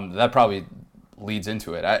pick. That probably leads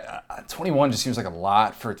into it. 21 just seems like a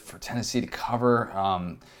lot for Tennessee to cover.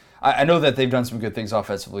 I know that they've done some good things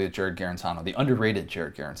offensively with Jared Garantano, the underrated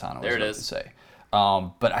Jared Garantano. There it is. To say.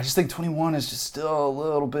 But I just think 21 is just still a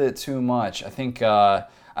little bit too much. I think I'll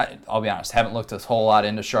be honest, haven't looked a whole lot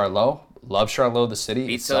into Charlotte. Love Charlotte, the city.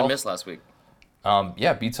 Beat Southern Miss last week.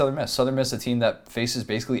 Beat Southern Miss. Southern Miss, a team that faces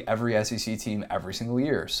basically every SEC team every single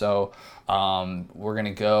year. So we're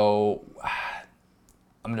gonna go.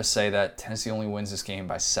 I'm going to say that Tennessee only wins this game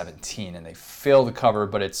by 17, and they fail to cover,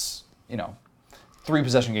 but it's,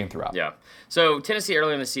 3-possession game throughout. Yeah. So Tennessee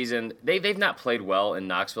early in the season, they've not played well in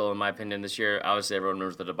Knoxville, in my opinion, this year. Obviously, everyone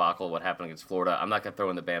remembers the debacle, what happened against Florida. I'm not going to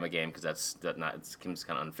throw in the Bama game because it's kind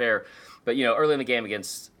of unfair. But, early in the game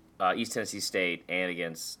against East Tennessee State and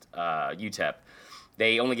against UTEP,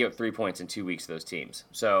 they only gave up 3 points in 2 weeks to those teams.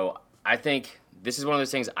 So I think this is one of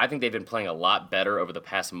those things, I think they've been playing a lot better over the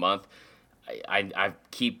past month. I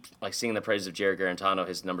keep seeing the praises of Jared Garantano,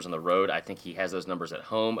 his numbers on the road. I think he has those numbers at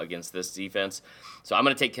home against this defense. So I'm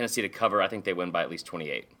going to take Tennessee to cover. I think they win by at least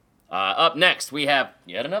 28. Up next, we have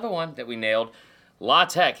yet another one that we nailed. La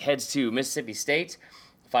Tech heads to Mississippi State.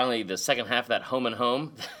 Finally, the second half of that home and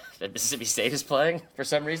home that Mississippi State is playing for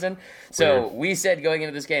some reason. So we said going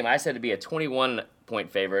into this game, I said to be a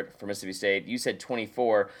 21-point favorite for Mississippi State. You said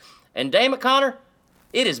 24. And Dame McConnor,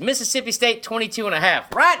 it is Mississippi State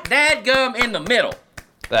 22.5. Right dadgum in the middle.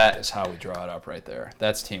 That is how we draw it up right there.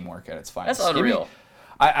 That's teamwork at its finest. That's unreal.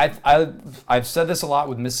 I've said this a lot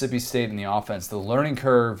with Mississippi State in the offense. The learning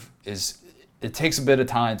curve it takes a bit of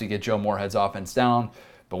time to get Joe Moorhead's offense down,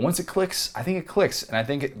 but once it clicks, I think it clicks. And I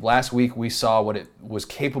think last week we saw what it was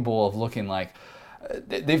capable of looking like.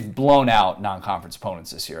 They've blown out non-conference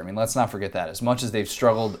opponents this year. I mean, let's not forget that. As much as they've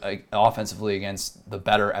struggled offensively against the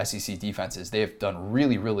better SEC defenses, they have done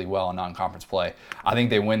really, really well in non-conference play. I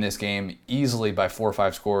think they win this game easily by 4 or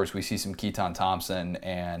 5 scores. We see some Keaton Thompson,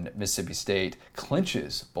 and Mississippi State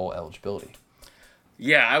clinches bowl eligibility.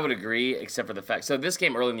 Yeah, I would agree, except for the fact. So this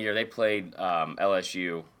game early in the year, they played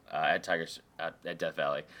LSU at Death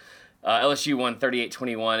Valley. LSU won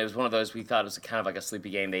 38-21. It was one of those we thought it was kind of like a sleepy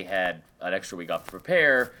game. They had an extra week off to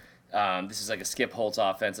prepare. This is like a Skip Holtz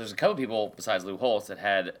offense. There's a couple people besides Lou Holtz that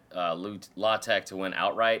had La Tech to win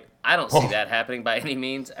outright. I don't see that happening by any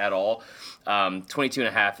means at all.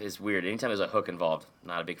 22.5 is weird. Anytime there's a hook involved,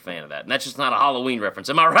 not a big fan of that. And that's just not a Halloween reference.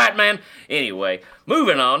 Am I right, man? Anyway,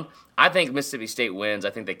 moving on. I think Mississippi State wins. I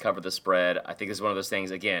think they cover the spread. I think it's one of those things,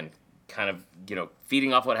 again, kind of,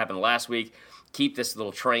 feeding off what happened last week. Keep this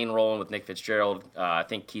little train rolling with Nick Fitzgerald. I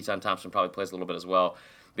think Keaton Thompson probably plays a little bit as well.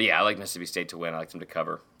 But yeah, I like Mississippi State to win. I like them to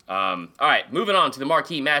cover. All right, moving on to the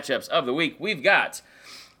marquee matchups of the week. We've got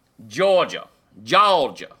Georgia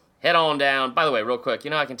Georgia. Head on down. By the way, real quick,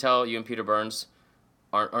 I can tell you and Peter Burns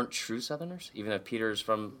aren't true Southerners, even though Peter's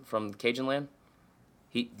from Cajun land.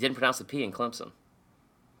 He didn't pronounce the P in Clemson.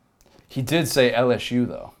 He did say LSU,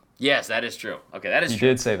 though. Yes, that is true. Okay, that is He true.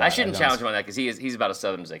 did say that. I shouldn't challenge him on that because he's about as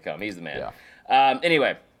Southern as they come. He's the man. Yeah.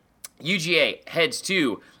 Anyway, UGA heads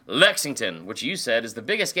to Lexington, which you said is the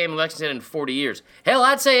biggest game in Lexington in 40 years. Hell,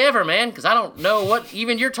 I'd say ever, man, because I don't know what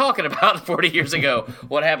even you're talking about 40 years ago,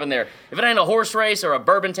 what happened there. If it ain't a horse race or a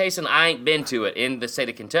bourbon tasting, I ain't been to it in the state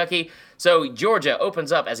of Kentucky. So Georgia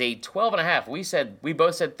opens up as a 12.5. We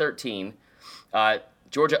both said 13.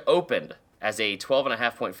 Georgia opened as a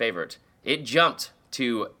 12.5 point favorite. It jumped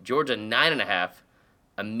to Georgia 9.5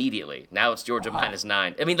 immediately. Now it's Georgia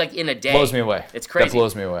 -9. I mean, like in a day. Blows me away. It's crazy. That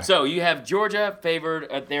blows me away. So you have Georgia favored.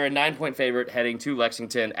 They're a 9-point favorite heading to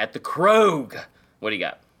Lexington at the Krog. What do you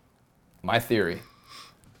got? My theory.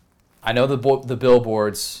 I know the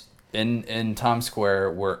billboards in Times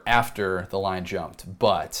Square were after the line jumped,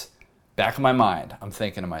 but back in my mind, I'm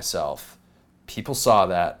thinking to myself, people saw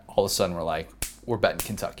that, all of a sudden we're like, we're betting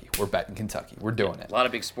Kentucky. We're betting Kentucky. We're doing it. A lot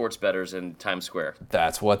of big sports bettors in Times Square.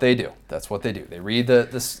 That's what they do. They read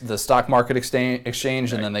the stock market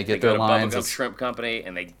exchange, and then they get their lines. They go to Bubba Gump Shrimp Company,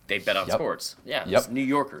 and they bet on sports. Yeah, it's New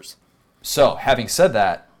Yorkers. So, having said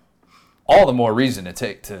that, all the more reason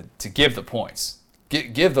to give the points.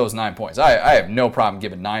 Give those 9 points. I have no problem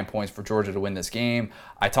giving 9 points for Georgia to win this game.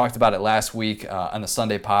 I talked about it last week on the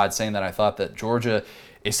Sunday pod, saying that I thought that Georgia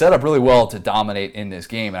is set up really well to dominate in this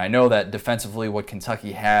game. And I know that defensively what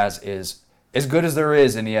Kentucky has is as good as there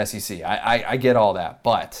is in the SEC. I get all that.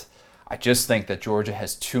 But I just think that Georgia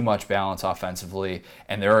has too much balance offensively.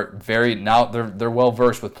 And they're well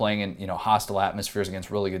versed with playing in hostile atmospheres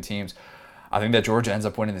against really good teams. I think that Georgia ends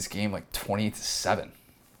up winning this game like 20-7.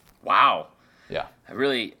 Wow. Yeah.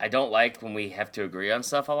 I don't like when we have to agree on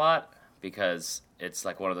stuff a lot because it's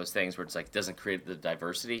like one of those things where it's like doesn't create the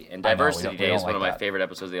diversity. And Diversity Day is one of my favorite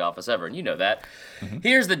episodes of The Office ever, and you know that. Mm-hmm.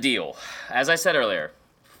 Here's the deal. As I said earlier,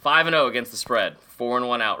 5-0 against the spread,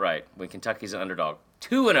 4-1 outright when Kentucky's an underdog,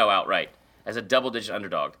 2-0 outright as a double-digit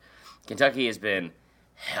underdog. Kentucky has been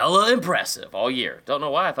hella impressive all year. Don't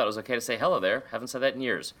know why I thought it was okay to say hella there. Haven't said that in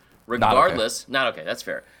years. Regardless, not okay. That's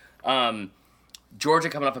fair. Georgia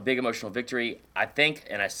coming off a big emotional victory. I think,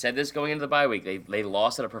 and I said this going into the bye week, they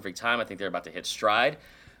lost at a perfect time. I think they're about to hit stride.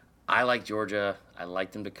 I like Georgia. I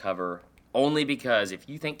like them to cover only because if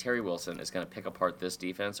you think Terry Wilson is going to pick apart this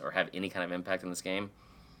defense or have any kind of impact in this game,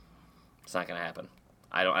 it's not going to happen.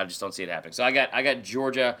 I just don't see it happening. So I got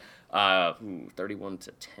Georgia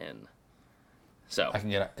 31-10. So I can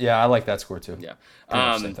get it. Yeah, I like that score too. Yeah.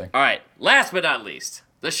 Same thing. All right. Last but not least,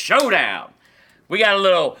 the showdown. We got a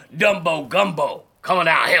little Dumbo Gumbo coming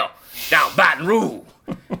down here, down Baton Rouge.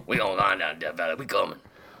 We gonna line down Death Valley. We coming.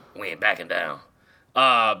 We ain't backing down.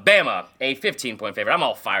 Bama, a 15-point favorite. I'm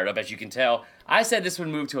all fired up, as you can tell. I said this would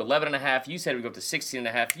move to 11.5. You said it would go up to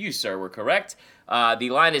 16.5. You, sir, were correct. The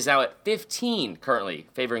line is now at 15 currently,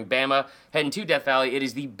 favoring Bama. Heading to Death Valley. It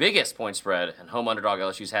is the biggest point spread and home underdog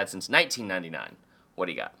LSU's had since 1999. What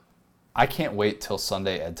do you got? I can't wait till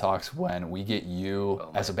Sunday Ed Talks when we get you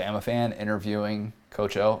as a Bama fan interviewing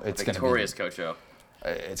Coach O. It's victorious Coach O.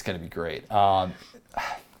 It's going to be great. I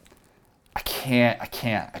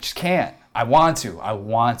just can't. I want to.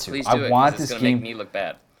 Please do it, want it's this going to game. make me look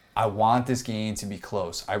bad. I want this game to be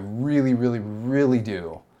close. I really, really, really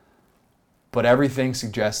do. But everything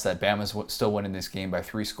suggests that Bama's still winning this game by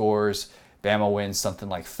 3 scores. Bama wins something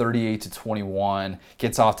like 38-21,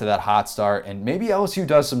 gets off to that hot start, and maybe LSU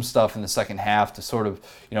does some stuff in the second half to sort of,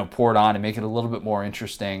 pour it on and make it a little bit more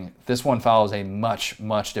interesting. This one follows a much,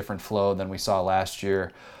 much different flow than we saw last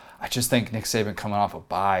year. I just think Nick Saban coming off a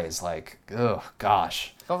bye is like, oh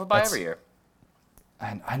gosh. Go off a bye every year.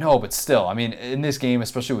 I know, but still, I mean, in this game,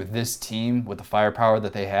 especially with this team, with the firepower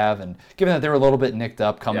that they have, and given that they were a little bit nicked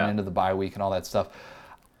up coming into the bye week and all that stuff,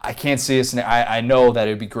 I can't see us. I know that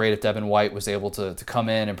it would be great if Devin White was able to come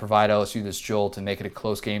in and provide LSU this jolt and make it a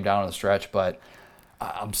close game down the stretch. But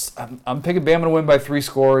I'm picking Bama to win by 3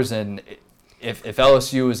 scores, and if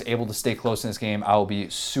LSU is able to stay close in this game, I will be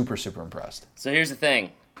super, super impressed. So here's the thing.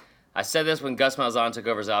 I said this when Gus Malzahn took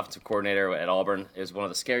over as offensive coordinator at Auburn. It was one of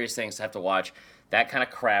the scariest things to have to watch. That kind of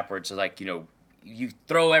crap where it's like, you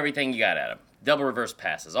throw everything you got at him. Double reverse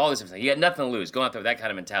passes, all these different things. You got nothing to lose. Going out there with that kind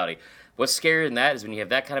of mentality. What's scarier than that is when you have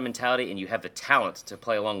that kind of mentality and you have the talent to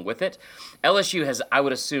play along with it. LSU has, I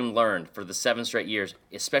would assume, learned for the 7 straight years,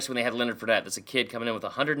 especially when they had Leonard Fournette. That's a kid coming in with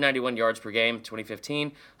 191 yards per game,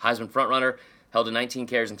 2015, Heisman frontrunner, held to 19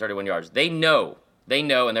 carries and 31 yards. They know,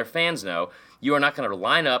 and their fans know, you are not going to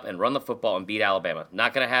line up and run the football and beat Alabama.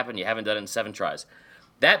 Not going to happen. You haven't done it in 7 tries.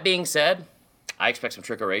 That being said, I expect some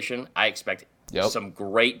trickeration. I expect Yep. some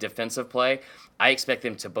great defensive play. I expect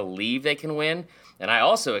them to believe they can win. And I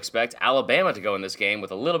also expect Alabama to go in this game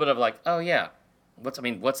with a little bit of like, oh, yeah, what's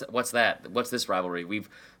that? What's this rivalry? We've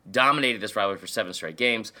dominated this rivalry for 7 straight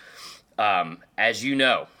games. As you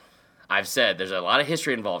know, I've said there's a lot of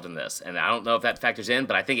history involved in this, and I don't know if that factors in,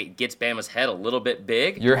 but I think it gets Bama's head a little bit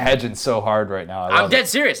big. You're hedging so hard right now. I'm dead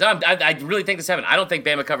serious. I really think this happened. I don't think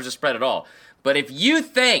Bama covers the spread at all. But if you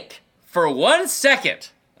think for 1 second,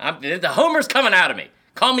 the homer's coming out of me.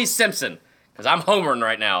 Call me Simpson, because I'm homering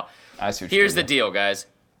right now. I see what Here's you're the doing. deal, guys.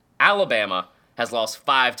 Alabama has lost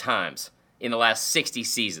 5 times in the last 60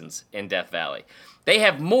 seasons in Death Valley. They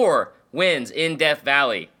have more wins in Death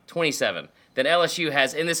Valley, 27, than LSU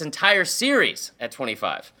has in this entire series at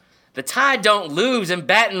 25. The Tide don't lose in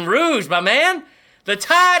Baton Rouge, my man. The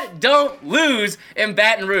Tide don't lose in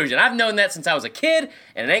Baton Rouge. And I've known that since I was a kid,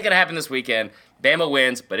 and it ain't going to happen this weekend. Bama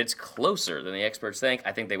wins, but it's closer than the experts think.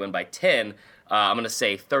 I think they win by 10. I'm going to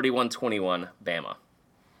say 31-21 Bama.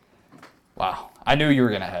 Wow. I knew you were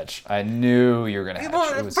going to hedge. I knew you were going to hedge.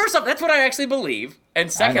 Well, It was- first off, that's what I actually believe.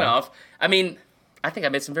 And second know. off, I mean, I think I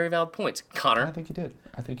made some very valid points. Connor. I think you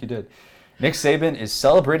did. Nick Saban is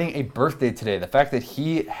celebrating a birthday today. The fact that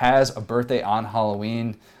he has a birthday on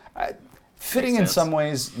Halloween, fitting in sense. some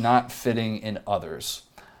ways, not fitting in others.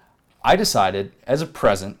 I decided, as a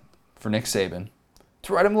present for Nick Saban,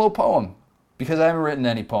 to write him a little poem, because I haven't written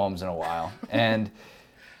any poems in a while. And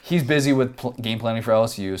he's busy with game planning for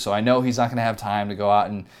LSU, so I know he's not going to have time to go out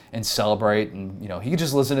and celebrate. And, he can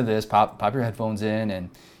just listen to this, pop your headphones in, and,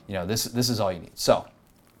 this is all you need. So,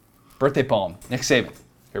 birthday poem, Nick Saban.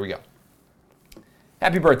 Here we go.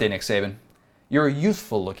 Happy birthday, Nick Saban. You're a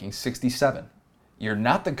youthful-looking 67. You're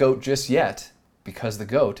not the GOAT just yet, because the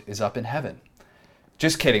GOAT is up in heaven.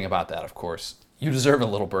 Just kidding about that, of course. You deserve a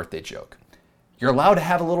little birthday joke. You're allowed to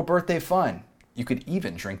have a little birthday fun. You could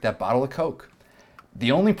even drink that bottle of Coke.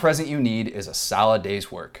 The only present you need is a solid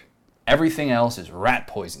day's work. Everything else is rat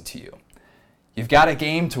poison to you. You've got a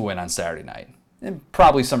game to win on Saturday night, and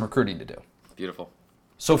probably some recruiting to do. Beautiful.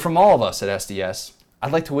 So from all of us at SDS,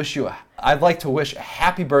 I'd like to wish a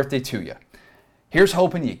happy birthday to you. Here's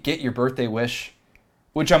hoping you get your birthday wish,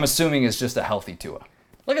 which I'm assuming is just a healthy Tua.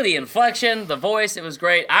 Look at the inflection, the voice. It was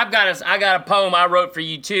great. I got a poem I wrote for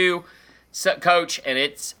you too, Coach, and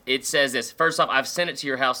it says this. First off, I've sent it to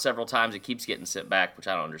your house several times. It keeps getting sent back, which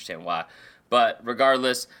I don't understand why. But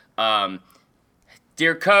regardless,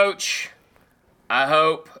 dear Coach, I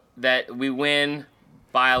hope that we win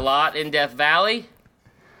by a lot in Death Valley.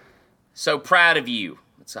 So proud of you.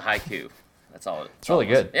 It's a haiku. That's all. It's really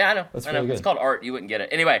good. Yeah, I know. That's I know. really good. It's called art. You wouldn't get it.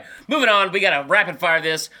 Anyway, moving on. We got to rapid fire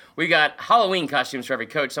this. We got Halloween costumes for every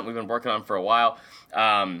coach, something we've been working on for a while.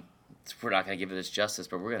 We're not going to give it this justice,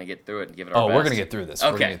 but we're going to get through it and give it our best. We're going to get through this.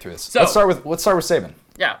 Okay. We're going to get through this. So- let's start with Saban.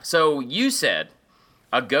 Yeah. So you said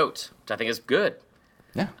a goat, which I think is good.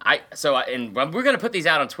 Yeah. And we're going to put these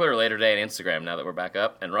out on Twitter later today and Instagram now that we're back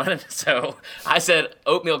up and running. So I said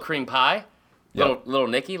oatmeal cream pie, Yep. little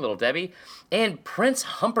Nikki, little Debbie, and Prince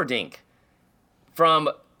Humperdinck from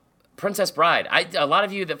Princess Bride. A lot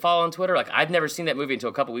of you that follow on Twitter, I've never seen that movie until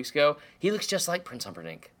a couple weeks ago. He looks just like Prince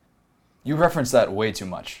Humperdinck. You referenced that way too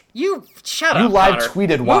much. You shut up. You live Connor.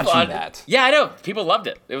 tweeted Move watching on. that. Yeah, I know. People loved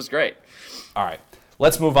it. It was great. All right.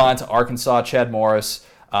 Let's move on to Arkansas, Chad Morris.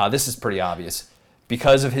 This is pretty obvious.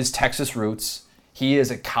 Because of his Texas roots, he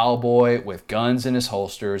is a cowboy with guns in his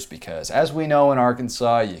holsters because, as we know in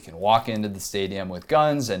Arkansas, you can walk into the stadium with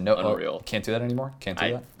guns and Unreal. Can't do that anymore? Can't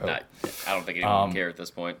do that? I don't think anyone would care at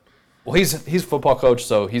this point. Well, he's a football coach,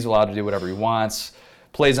 so he's allowed to do whatever he wants.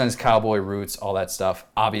 Plays on his cowboy roots, all that stuff.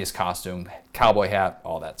 Obvious costume, cowboy hat,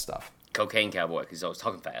 all that stuff. Cocaine cowboy, because he's always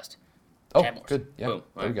talking fast. Oh, Chad Morris. good. Yeah, Boom.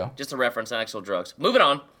 there you go. Just a reference on actual drugs. Moving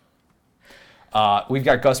on. We've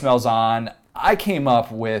got Gus Malzahn. I came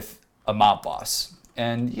up with a mob boss.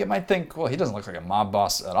 And you might think, well, he doesn't look like a mob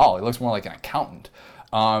boss at all. He looks more like an accountant.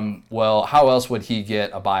 Well, how else would he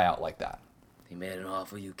get a buyout like that? He made an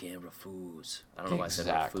offer you can't refuse. I don't know why I said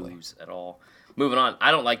Exactly. refuse at all. Moving on.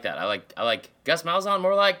 I don't like that. I like Gus Malzahn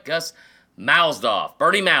more like Gus Malzdorf.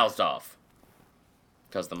 Bernie Malzdorf.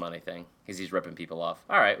 Because the money thing. Because he's ripping people off.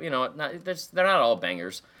 All right, you know what? They're not all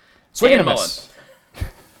bangers. Swing and Dan a miss.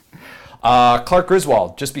 Clark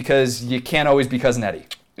Griswold, just because you can't always be Cousin Eddie.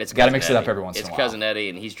 It's got to Cousin mix it up Eddie. every once in a while. It's Cousin Eddie,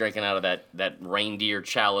 and he's drinking out of that reindeer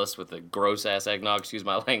chalice with the gross-ass eggnog. Excuse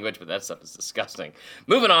my language, but that stuff is disgusting.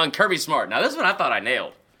 Moving on, Kirby Smart. Now, this is what I thought I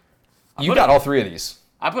nailed. You got all three of these.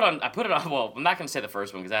 I put it on. Well, I'm not going to say the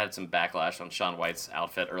first one because I had some backlash on Shaun White's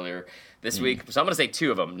outfit earlier this week. So I'm going to say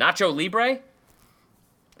two of them. Nacho Libre.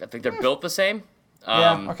 I think they're built the same.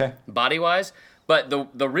 Yeah, okay. Body wise, but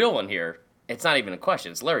the real one here, It's not even a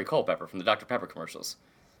question. It's Larry Culpepper from the Dr. Pepper commercials.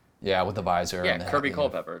 Yeah, with the visor. Yeah, and the Kirby hat,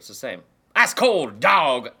 Culpepper. It's the same. Ice cold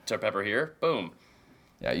dog. Dr. Pepper here. Boom.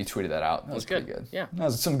 Yeah, you tweeted that out. That was good. pretty good. Yeah. That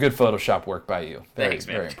was some good Photoshop work by you. Thanks,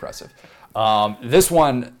 man. Very impressive. This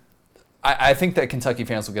one, I think that Kentucky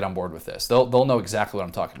fans will get on board with this. They'll know exactly what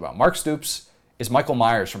I'm talking about. Mark Stoops is Michael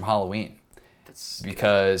Myers from Halloween.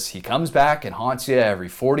 Because he comes back and haunts you every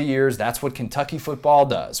 40 years. That's what Kentucky football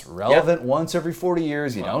does. Relevant once every 40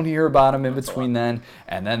 years. You don't hear about him in between then.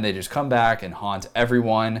 And then they just come back and haunt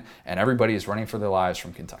everyone. And everybody is running for their lives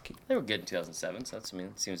from Kentucky. They were good in 2007, so that's,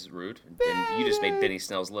 it seems rude. And you just made Benny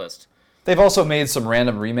Snell's list. They've also made some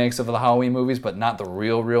random remakes of the Halloween movies, but not the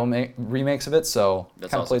real remakes of it. So it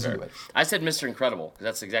kind of plays into it. I said Mr. Incredible, because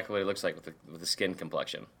that's exactly what he looks like with the skin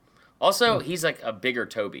complexion. Also, he's like a bigger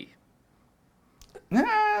Toby. Nah.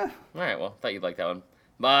 All right, well, thought you'd like that one.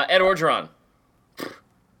 Ed Orgeron.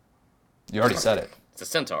 You already said it. It's a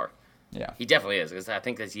centaur. Yeah. He definitely is, because I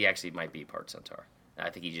think that he actually might be part centaur. I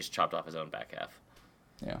think he just chopped off his own back half.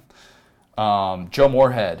 Yeah. Joe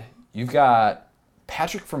Moorhead. You've got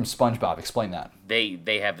Patrick from SpongeBob. Explain that.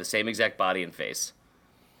 They have the same exact body and face.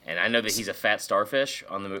 And I know that he's a fat starfish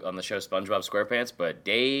on the show SpongeBob SquarePants, but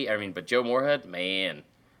Joe Moorhead, man,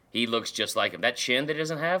 he looks just like him. That chin that he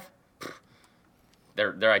doesn't have,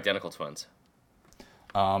 they're identical twins.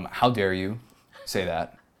 How dare you say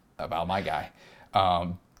that about my guy?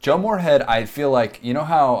 Joe Moorhead, I feel like, you know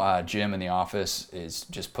how Jim in The Office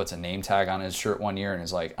just puts a name tag on his shirt one year and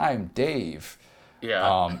is like, I'm Dave.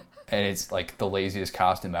 Yeah. And it's like the laziest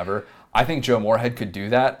costume ever. I think Joe Moorhead could do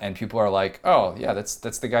that, and people are like, oh, yeah, that's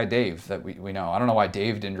the guy Dave that we know. I don't know why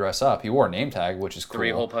Dave didn't dress up. He wore a name tag, which is cool.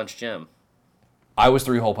 3-hole punch Jim. I was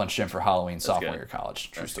 3-hole punch Jim for Halloween sophomore good. year of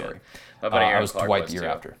college. True story. I was Dwight the year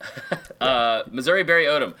after. Missouri Barry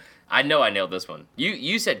Odom. I know I nailed this one.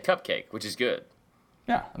 You said Cupcake, which is good.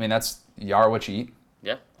 Yeah, I mean, that's you are what you eat.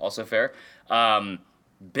 Yeah, also fair.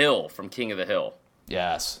 Bill from King of the Hill.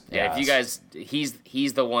 Yes. Yeah, if you guys,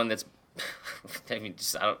 he's the one that's. I mean,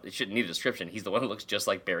 it shouldn't need a description. He's the one who looks just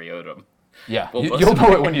like Barry Odom. Yeah, you'll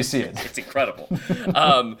know it when you see it. It's incredible.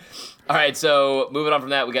 All right, so moving on from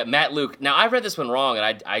that, we got Matt Luke. Now I read this one wrong,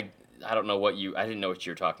 and I don't know I didn't know what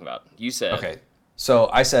you were talking about. You said okay. So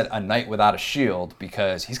I said a knight without a shield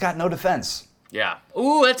because he's got no defense. Yeah.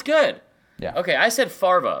 Ooh, that's good. Yeah. Okay, I said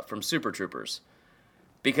Farva from Super Troopers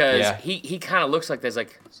because he kind of looks like there's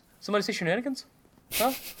like somebody say shenanigans.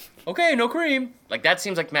 Huh? Okay, no cream. Like that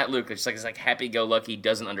seems like Matt Luke. It's like happy-go-lucky,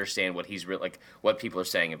 doesn't understand what he's what people are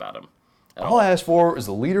saying about him. All I asked for is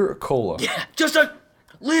a liter of cola. Yeah, just a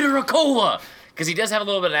liter of cola. Because he does have a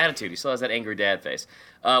little bit of attitude. He still has that angry dad face.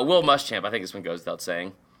 Will Muschamp, I think this one goes without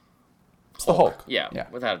saying. It's the Hulk. Yeah,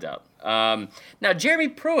 without a doubt. Now, Jeremy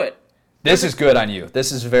Pruitt. This is good on you.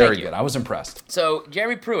 This is very good. I was impressed. So,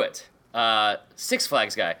 Jeremy Pruitt, Six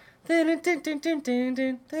Flags guy.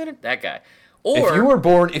 That guy. Or if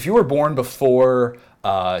you were born before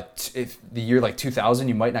if the year like 2000,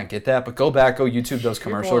 you might not get that. But go YouTube those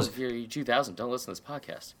commercials. If you're 2000, don't listen to this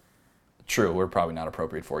podcast. True, we're probably not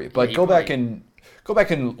appropriate for you. But go back and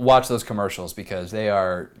watch those commercials because they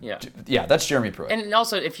are. Yeah, that's Jeremy Pruitt. And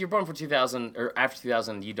also, if you're born for 2000 or after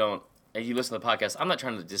 2000, and you listen to the podcast, I'm not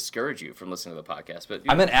trying to discourage you from listening to the podcast, but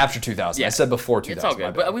I meant after 2000. Yeah. I said before 2000. It's all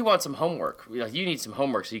good, but we want some homework. You need some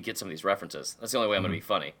homework so you get some of these references. That's the only way I'm going to be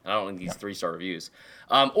funny. I don't need these 3-star reviews.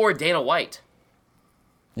 Or Dana White.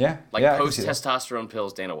 Yeah. Post testosterone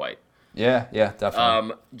pills, Dana White. Yeah,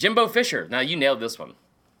 definitely. Jimbo Fisher. Now you nailed this one.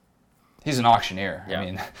 He's an auctioneer. Yeah. I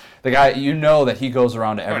mean, the guy, that he goes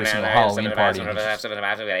around to every single Halloween party.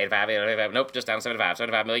 75, nope, just down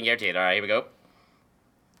 75 million guaranteed. All right, here we go.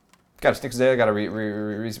 Got to stick today. Got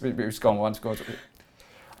to going once.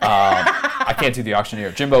 I can't do the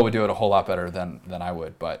auctioneer. Jimbo would do it a whole lot better than I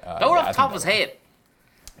would. But throw it off the top of his head.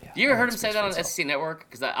 Yeah, you ever heard him say that on SEC Network?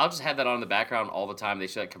 Because I'll just have that on in the background all the time. They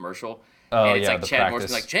show that commercial. And it's like Chad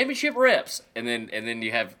Morrison, like championship rips, and then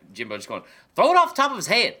you have Jimbo just going, throw it off the top of his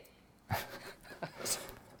head.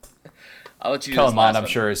 I'll let you do Kellen Mond, I'm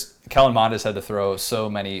sure Kellen Mond has had to throw so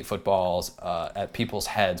many footballs at people's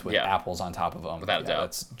heads with apples on top of them. Without a doubt.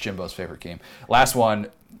 That's Jimbo's favorite game. Last one,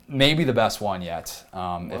 maybe the best one yet,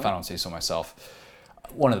 if I don't say so myself.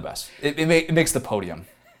 One of the best. It makes the podium.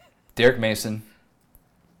 Derek Mason,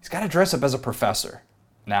 he's got to dress up as a professor.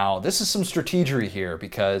 Now, this is some strategery here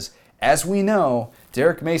because, as we know,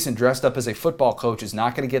 Derek Mason dressed up as a football coach is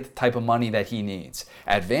not going to get the type of money that he needs.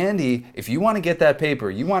 At Vandy, if you want to get that paper,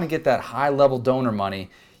 you want to get that high-level donor money,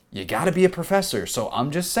 you got to be a professor. So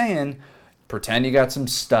I'm just saying, pretend you got some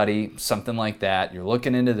study, something like that. You're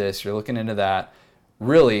looking into this, you're looking into that.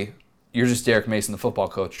 Really, you're just Derek Mason, the football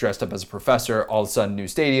coach, dressed up as a professor. All of a sudden, new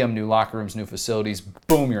stadium, new locker rooms, new facilities.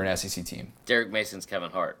 Boom, you're an SEC team. Derek Mason's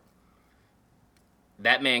Kevin Hart.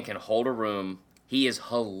 That man can hold a room. He is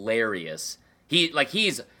hilarious.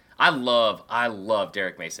 I love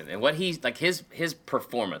Derek Mason. And what he's like his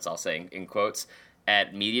performance, I'll say in quotes,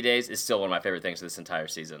 at Media Days is still one of my favorite things of this entire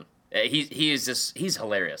season. He's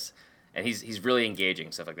hilarious. And he's really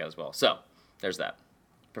engaging, stuff like that as well. So there's that.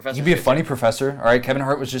 Professor. You'd be a funny professor. All right, Kevin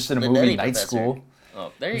Hart was just in a movie, Night Professor. School.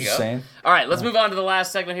 Oh, there you Just go. saying. All right, let's move on to the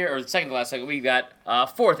last segment here, or the second to last segment. We got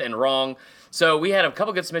fourth and wrong. So we had a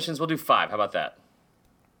couple good submissions. We'll do 5. How about that?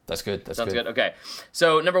 That's good. Sounds good. Okay.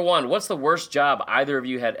 So number 1, what's the worst job either of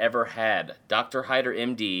you had ever had? Dr. Hyder,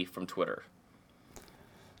 MD, from Twitter.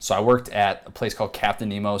 So I worked at a place called Captain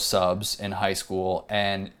Nemo Subs in high school,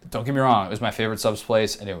 and don't get me wrong, it was my favorite subs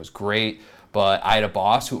place, and it was great. But I had a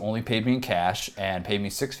boss who only paid me in cash and paid me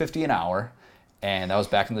 $6.50 an hour, and that was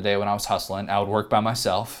back in the day when I was hustling. I would work by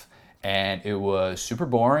myself, and it was super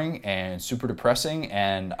boring and super depressing.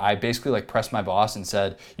 And I basically like pressed my boss and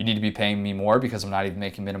said, "You need to be paying me more because I'm not even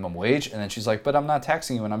making minimum wage." And then she's like, "But I'm not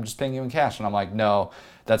taxing you, and I'm just paying you in cash." And I'm like, "No,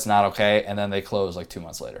 that's not okay." And then they closed like 2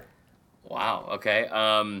 months later. Wow. Okay.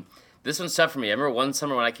 This one's tough for me. I remember one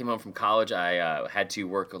summer when I came home from college, I had to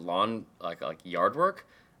work lawn, like yard work.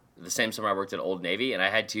 The same summer I worked at Old Navy, and I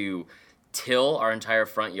had to till our entire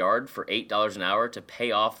front yard for $8 an hour to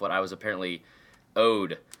pay off what I was apparently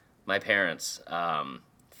owed my parents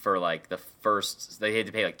for like the first. They had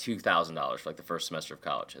to pay like $2,000 for like the first semester of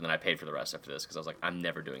college, and then I paid for the rest after this because I was like, I'm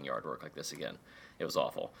never doing yard work like this again. It was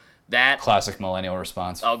awful. That Classic millennial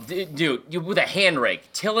response. Oh, dude, you with a hand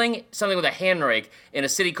rake, tilling something with a hand rake in a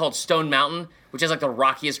city called Stone Mountain, which is like the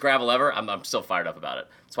rockiest gravel ever. I'm still fired up about it.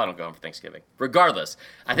 That's why I don't go home for Thanksgiving. Regardless,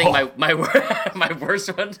 I think my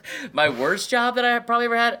worst job that I probably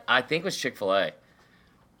ever had, I think, was Chick-fil-A.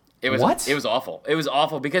 It was What? It was awful. It was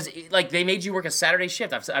awful because like they made you work a Saturday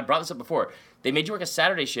shift. I brought this up before. They made you work a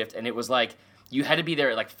Saturday shift, and it was like you had to be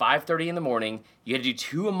there at like 5:30 in the morning. You had to do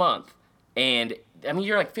 2 a month, and I mean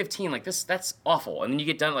you're like 15. Like this, that's awful. And then you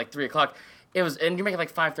get done at like 3 o'clock. And you're making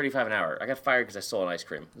like $5.35 an hour. I got fired because I stole an ice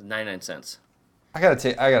cream. It was 99 cents. I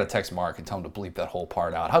gotta text Mark and tell him to bleep that whole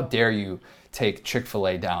part out. How dare you take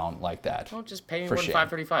Chick-fil-A down like that? Don't just pay me For more than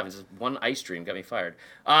shame. $5.35. It's just one ice cream got me fired.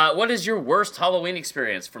 What is your worst Halloween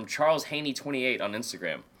experience? From Charles Haney 28 on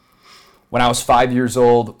Instagram. When I was 5 years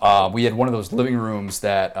old, we had one of those living rooms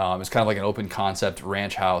that was kind of like an open concept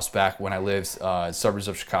ranch house back when I lived in suburbs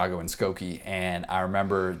of Chicago in Skokie. And I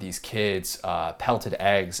remember these kids pelted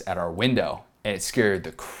eggs at our window, and it scared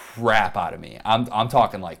the crap out of me. I'm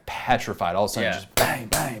talking like petrified. All of a sudden, Yeah. just bang,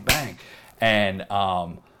 bang, bang. And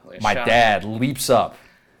Like a my shot. dad leaps up.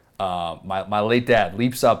 My late dad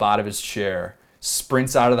leaps up out of his chair,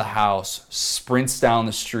 sprints out of the house, sprints down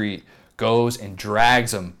the street, goes and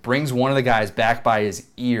drags him, brings one of the guys back by his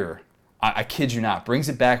ear. I kid you not, brings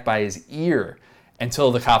it back by his ear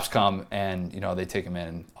until the cops come and, they take him in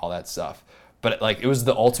and all that stuff. But like, it was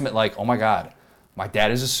the ultimate like, oh my God, my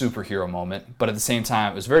dad is a superhero moment. But at the same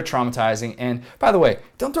time, it was very traumatizing. And by the way,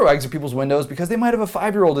 don't throw eggs at people's windows because they might have a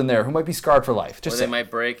 5-year-old in there who might be scarred for life. Just Or they saying.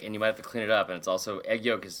 might break, and you might have to clean it up. And it's also, egg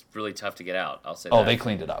yolk is really tough to get out. I'll say Oh, that. they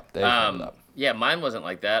cleaned it up. They cleaned it up. Yeah, mine wasn't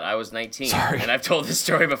like that. I was 19, Sorry. and I've told this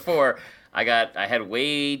story before. I had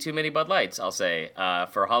way too many Bud Lights, I'll say,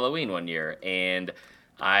 for Halloween one year, and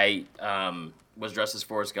I was dressed as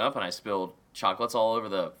Forrest Gump, and I spilled chocolates all over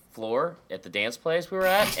the floor at the dance place we were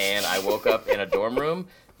at, and I woke up in a dorm room,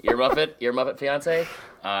 ear Muppet fiance,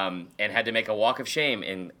 and had to make a walk of shame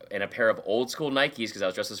in a pair of old school Nikes because I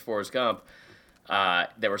was dressed as Forrest Gump.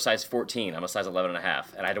 That were size 14. I'm a size 11 and a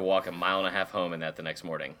half, and I had to walk a mile and a half home in that the next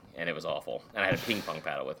morning, and it was awful. And I had a ping pong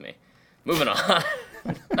paddle with me. Moving on.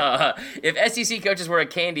 If SEC coaches were a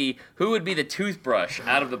candy, who would be the toothbrush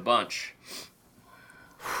out of the bunch?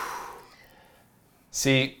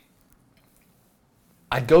 See,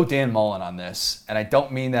 I'd go Dan Mullen on this, and I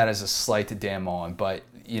don't mean that as a slight to Dan Mullen, but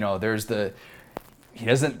there's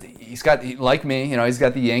he's got like me, he's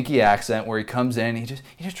got the Yankee accent where he comes in, he just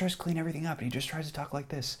tries to clean everything up, and he just tries to talk like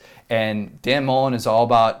this. And Dan Mullen is all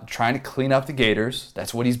about trying to clean up the Gators.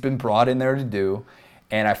 That's what he's been brought in there to do.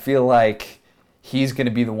 And I feel like he's going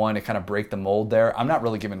to be the one to kind of break the mold there. I'm not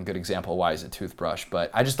really giving a good example of why he's a toothbrush,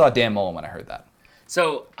 but I just thought Dan Mullen when I heard that.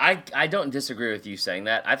 So I don't disagree with you saying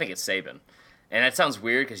that. I think it's Saban. And that sounds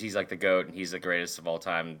weird because he's like the GOAT and he's the greatest of all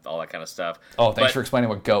time, all that kind of stuff. Oh, thanks But- for explaining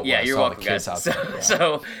what GOAT Yeah, was you're to all welcome, the kids guys. out there. Yeah.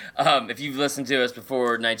 So, if you've listened to us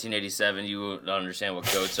before 1987, you won't understand what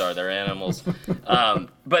goats are. They're animals.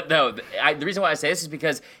 But no, the reason why I say this is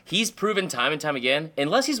because he's proven time and time again,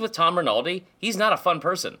 unless he's with Tom Rinaldi, he's not a fun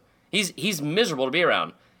person. He's miserable to be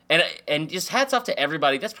around. And just hats off to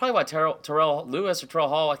everybody. That's probably why Terrell Lewis or Terrell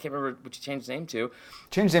Hall, I can't remember what you changed his name to.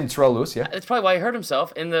 Changed his name to Terrell Lewis, yeah. That's probably why he hurt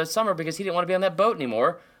himself in the summer because he didn't want to be on that boat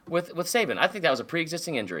anymore with Saban. I think that was a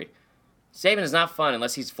pre-existing injury. Saban is not fun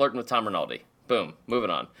unless he's flirting with Tom Rinaldi. Boom. Moving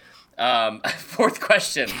on. Fourth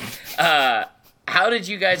question. How did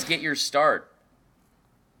you guys get your start?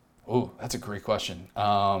 Ooh, that's a great question.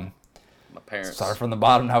 My parents. Start from the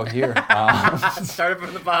bottom, now here. Started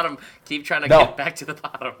from the bottom. Keep trying to get back to the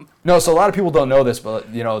bottom. No, so a lot of people don't know this, but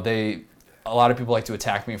a lot of people like to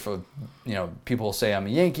attack me for, people say I'm a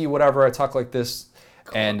Yankee, whatever. I talk like this,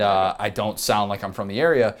 and I don't sound like I'm from the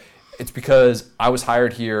area. It's because I was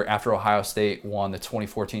hired here after Ohio State won the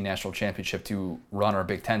 2014 national championship to run our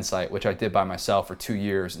Big Ten site, which I did by myself for 2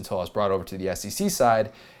 years until I was brought over to the SEC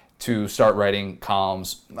side to start writing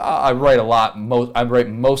columns. I write a lot. I write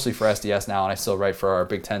mostly for SDS now, and I still write for our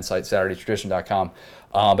Big Ten site, SaturdayTradition.com.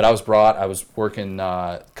 But I was working,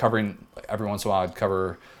 covering, every once in a while I'd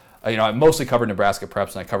cover, I mostly covered Nebraska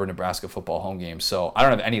preps, and I covered Nebraska football home games. So I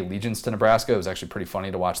don't have any allegiance to Nebraska. It was actually pretty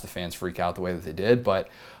funny to watch the fans freak out the way that they did. But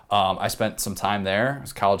I spent some time there. I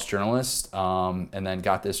was a college journalist, and then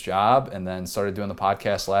got this job, and then started doing the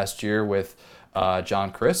podcast last year with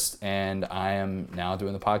John Crist, and I am now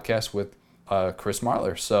doing the podcast with Chris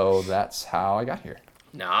Marler. So that's how I got here.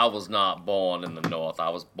 Now, I was not born in the North. I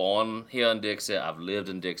was born here in Dixie. I've lived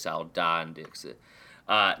in Dixie. I'll die in Dixie.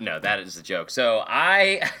 No, that is a joke. So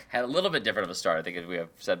I had a little bit different of a start, I think, as we have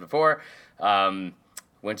said before.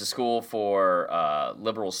 Went to school for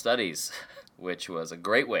liberal studies, which was a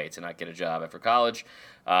great way to not get a job after college.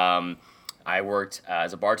 I worked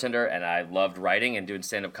as a bartender, and I loved writing and doing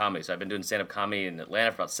stand-up comedy. So I've been doing stand-up comedy in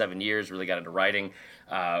Atlanta for about 7 years, really got into writing.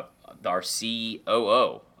 Our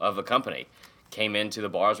COO of the company came into the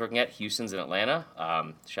bar I was working at, Houston's in Atlanta.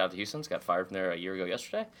 Shout out to Houston's. Got fired from there a year ago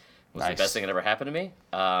yesterday. It was the best thing that ever happened to me.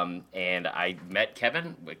 And I met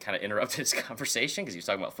Kevin. We kind of interrupted his conversation because he was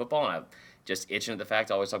talking about football, and I just itching at the fact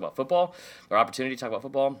to always talk about football, or opportunity to talk about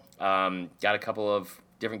football. Got a couple of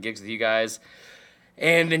different gigs with you guys.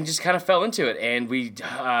 And then just kind of fell into it. And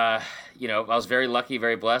I was very lucky,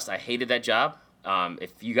 very blessed. I hated that job.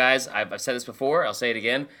 If you guys, I've said this before, I'll say it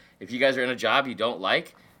again. If you guys are in a job you don't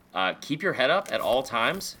like, keep your head up at all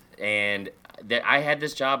times. And I had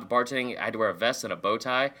this job bartending. I had to wear a vest and a bow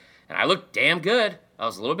tie. And I looked damn good. I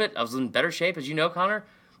was in better shape, as you know, Connor.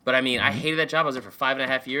 But I mean, I hated that job. I was there for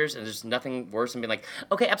 5.5 years. And there's nothing worse than being like,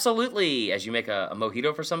 okay, absolutely, as you make a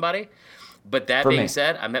mojito for somebody. But that being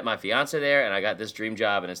said, I met my fiance there, and I got this dream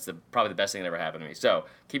job, and it's probably the best thing that ever happened to me. So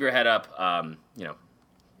keep your head up.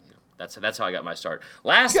 That's how I got my start.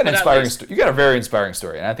 Last but not least, you got a very inspiring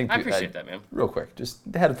story, and I think I appreciate that, man. Real quick, just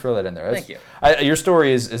had to throw that in there. Thank you. Your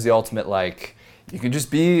story is the ultimate, like, you can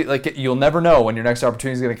just be like, you'll never know when your next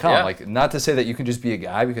opportunity is going to come. Yeah. Like, not to say that you can just be a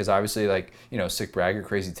guy, because obviously, like, sick bragger,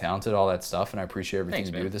 crazy talented, all that stuff, and I appreciate everything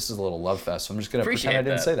you do. This is a little love fest, so I'm just going to pretend I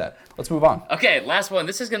didn't say that. Let's move on. Okay, last one.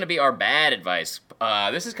 This is going to be our bad advice.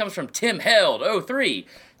 Comes from Tim Held, 03.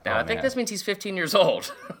 Now, I think this means he's 15 years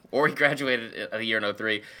old, or he graduated a year in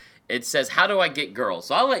 03. It says, how do I get girls?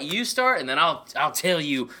 So I'll let you start, and then I'll tell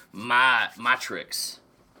you my tricks.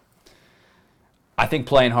 I think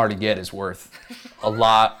playing hard to get is worth a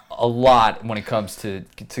lot when it comes to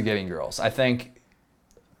getting girls. I think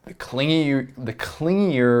the clingier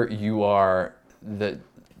you are, the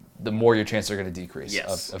more your chances are going to decrease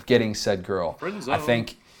of getting said girl. I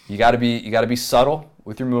think you got to be subtle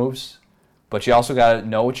with your moves, but you also got to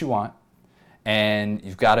know what you want, and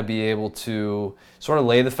you've got to be able to sort of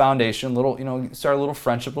lay the foundation. Start a little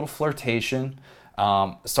friendship, little flirtation.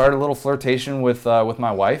 Started a little flirtation with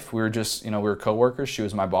my wife. We were we were coworkers. She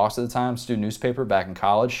was my boss at the time. Student newspaper back in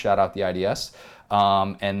college. Shout out the IDS.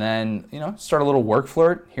 And then start a little work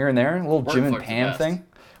flirt here and there. A little Jim and Pam thing.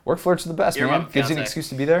 Work flirts are the best, man. Gives you an excuse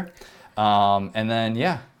to be there. And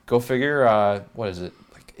then go figure. What is it?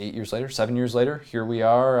 Like 7 years later, here we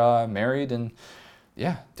are, married and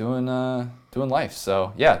doing life.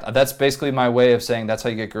 So that's basically my way of saying that's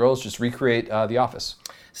how you get girls. Just recreate The Office.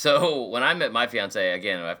 So when I met my fiance,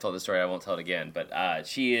 again, I've told this story, I won't tell it again, but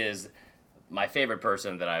she is my favorite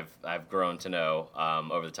person that I've grown to know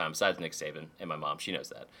over the time, besides Nick Saban and my mom. She knows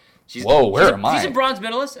that. Where am I? She's a bronze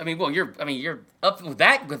medalist. I mean, you're up with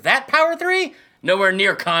that power three. Nowhere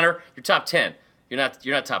near, Connor. You're top 10. You're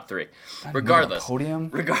not top 3. Regardless, podium.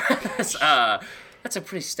 Regardless, that's a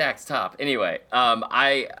pretty stacked top. Anyway,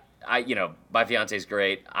 my fiance's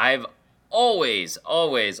great. I've always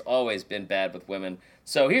been bad with women.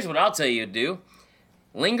 So here's what I'll tell you to do.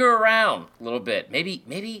 Linger around a little bit.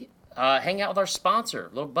 Maybe hang out with our sponsor, a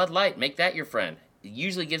little Bud Light. Make that your friend. It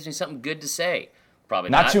usually gives me something good to say. probably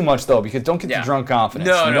Not too much though, because don't get the drunk confidence.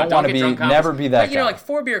 No, you don't want to be never be that guy. guy. Like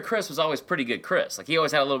 4-Beer Chris was always pretty good Chris. Like he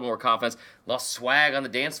always had a little more confidence, lost swag on the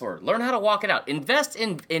dance floor. Learn how to walk it out. Invest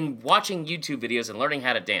in watching YouTube videos and learning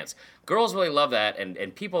how to dance. Girls really love that,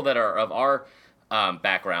 and people that are of our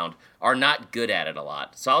background are not good at it a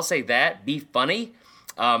lot. So I'll say that. Be funny,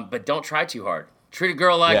 but don't try too hard. Treat a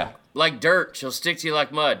girl like dirt. She'll stick to you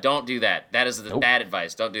like mud. Don't do that. That is the bad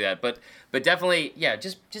advice. Don't do that. But definitely,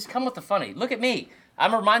 just come with the funny. Look at me.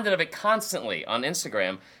 I'm reminded of it constantly on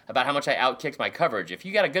Instagram about how much I outkicked my coverage. If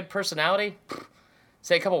you got a good personality,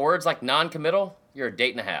 say a couple words like non-committal, you're a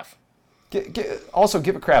date and a half. Also,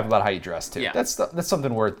 give a crap about how you dress too. Yeah. That's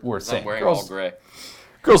something worth saying. I'm wearing all gray.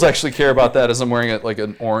 Girls actually care about that, as I'm wearing like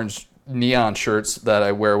an orange neon shirts that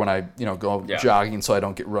I wear when I go jogging, so I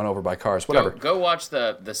don't get run over by cars. Whatever. Go watch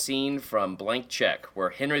the scene from Blank Check where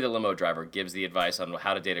Henry the limo driver gives the advice on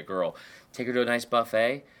how to date a girl. Take her to a nice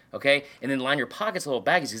buffet. Okay, and then line your pockets with little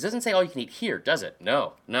baggies. It doesn't say all you can eat here, does it?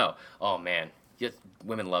 No. Oh man,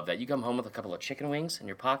 women love that. You come home with a couple of chicken wings in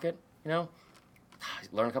your pocket, learn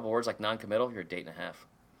a couple words like non-committal. You're a date and a half.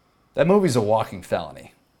 That movie's a walking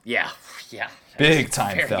felony. Yeah. Big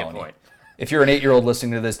time felony. Good point. If you're an 8-year-old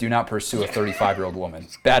listening to this, do not pursue a 35-year-old woman.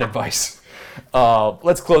 Bad advice.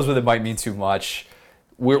 Let's close with It Might Mean Too Much.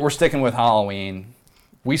 We're sticking with Halloween.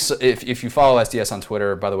 If you follow SDS on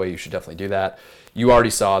Twitter, by the way, you should definitely do that. You already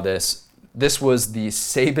saw this. This was the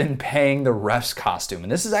Saban paying the refs costume.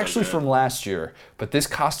 And this is actually from last year. But this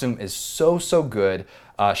costume is so good.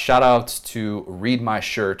 Shout out to Read My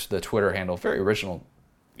Shirt, the Twitter handle. Very original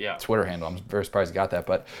Twitter handle. I'm very surprised you got that.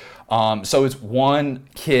 But so it's one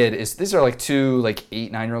kid. These are like two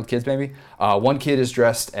 8-9-year-old kids maybe. One kid is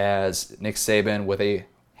dressed as Nick Saban with a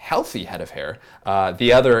healthy head of hair.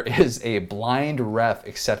 The other is a blind ref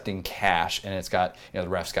accepting cash, and it's got, the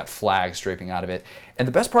ref's got flags draping out of it. And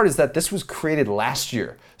the best part is that this was created last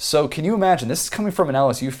year. So can you imagine, this is coming from an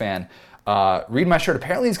LSU fan. Read My Shirt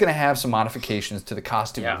apparently is going to have some modifications to the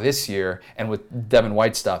costume this year, and with Devin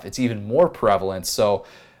White stuff, it's even more prevalent. So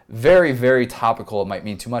very, very topical. It Might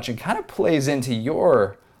Mean Too Much, and kind of plays into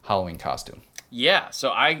your Halloween costume. Yeah,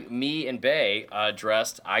 so me and Bay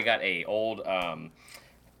dressed. I got a old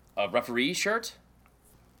a referee shirt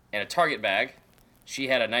and a Target bag. She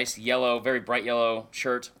had a nice yellow, very bright yellow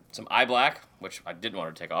shirt, some eye black, which I didn't want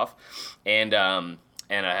her to take off, and a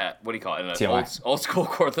what do you call it? An old school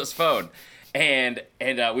cordless phone, and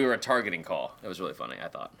we were a targeting call. It was really funny, I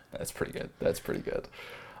thought. That's pretty good.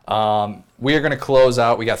 We are going to close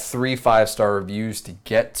out. We got 3 5-star reviews to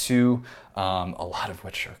get to, a lot of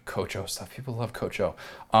which are Coach O stuff. People love Coach O.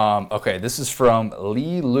 Okay, this is from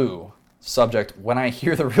Lee Lu. Subject, when I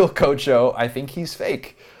hear the real Coach O, I think he's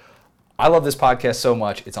fake. I love this podcast so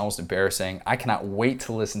much, it's almost embarrassing. I cannot wait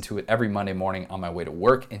to listen to it every Monday morning on my way to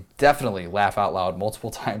work, and definitely laugh out loud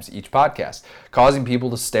multiple times each podcast, causing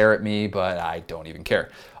people to stare at me, but I don't even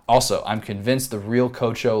care. Also, I'm convinced the real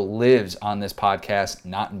Coach O lives on this podcast,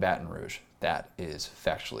 not in Baton Rouge. That is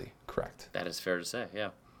factually correct. That is fair to say, yeah.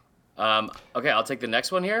 Okay, I'll take the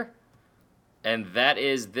next one here. And that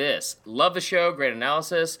is this. Love the show, great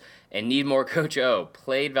analysis, and need more Coach O.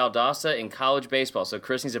 Played Valdosta in college baseball, so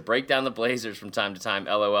Chris needs to break down the Blazers from time to time,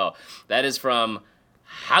 LOL. That is from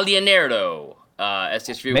Jalianero,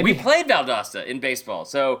 STS. We played Valdosta in baseball,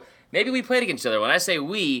 so maybe we played against each other. When I say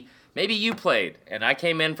we, maybe you played, and I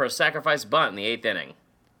came in for a sacrifice bunt in the 8th inning.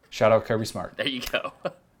 Shout out Kirby Smart. There you go.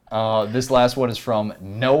 This last one is from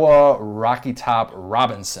Noah Rocky Top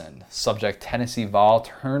Robinson. Subject, Tennessee Vol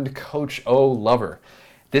turned Coach O lover.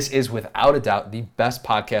 This is without a doubt the best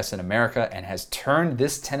podcast in America and has turned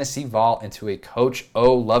this Tennessee Vol into a Coach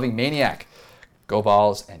O loving maniac. Go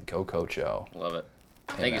Vols and go Coach O. Love it.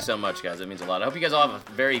 Thank you so much, guys. That means a lot. I hope you guys all have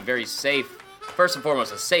a very, very safe, first and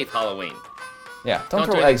foremost, a safe Halloween. Yeah, don't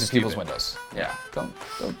throw eggs at people's windows. Yeah, don't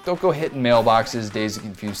go hitting mailboxes, Dazed and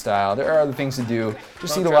Confused style. There are other things to do.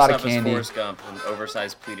 Just eat a lot of candy. Don't dress up as Forrest Gump in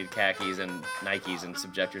oversized pleated khakis and Nikes and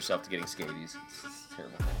subject yourself to getting scabies. It's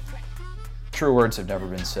terrible. True words have never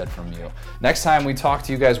been said from you. Next time we talk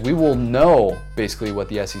to you guys, we will know basically what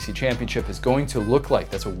the SEC championship is going to look like.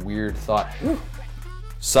 That's a weird thought.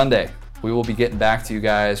 Sunday, we will be getting back to you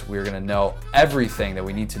guys. We're going to know everything that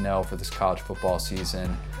we need to know for this college football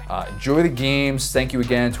season. Enjoy the games. Thank you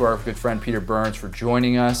again to our good friend Peter Burns for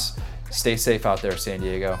joining us. Stay safe out there, San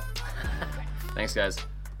Diego. Thanks, guys.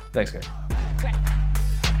 Thanks, guys.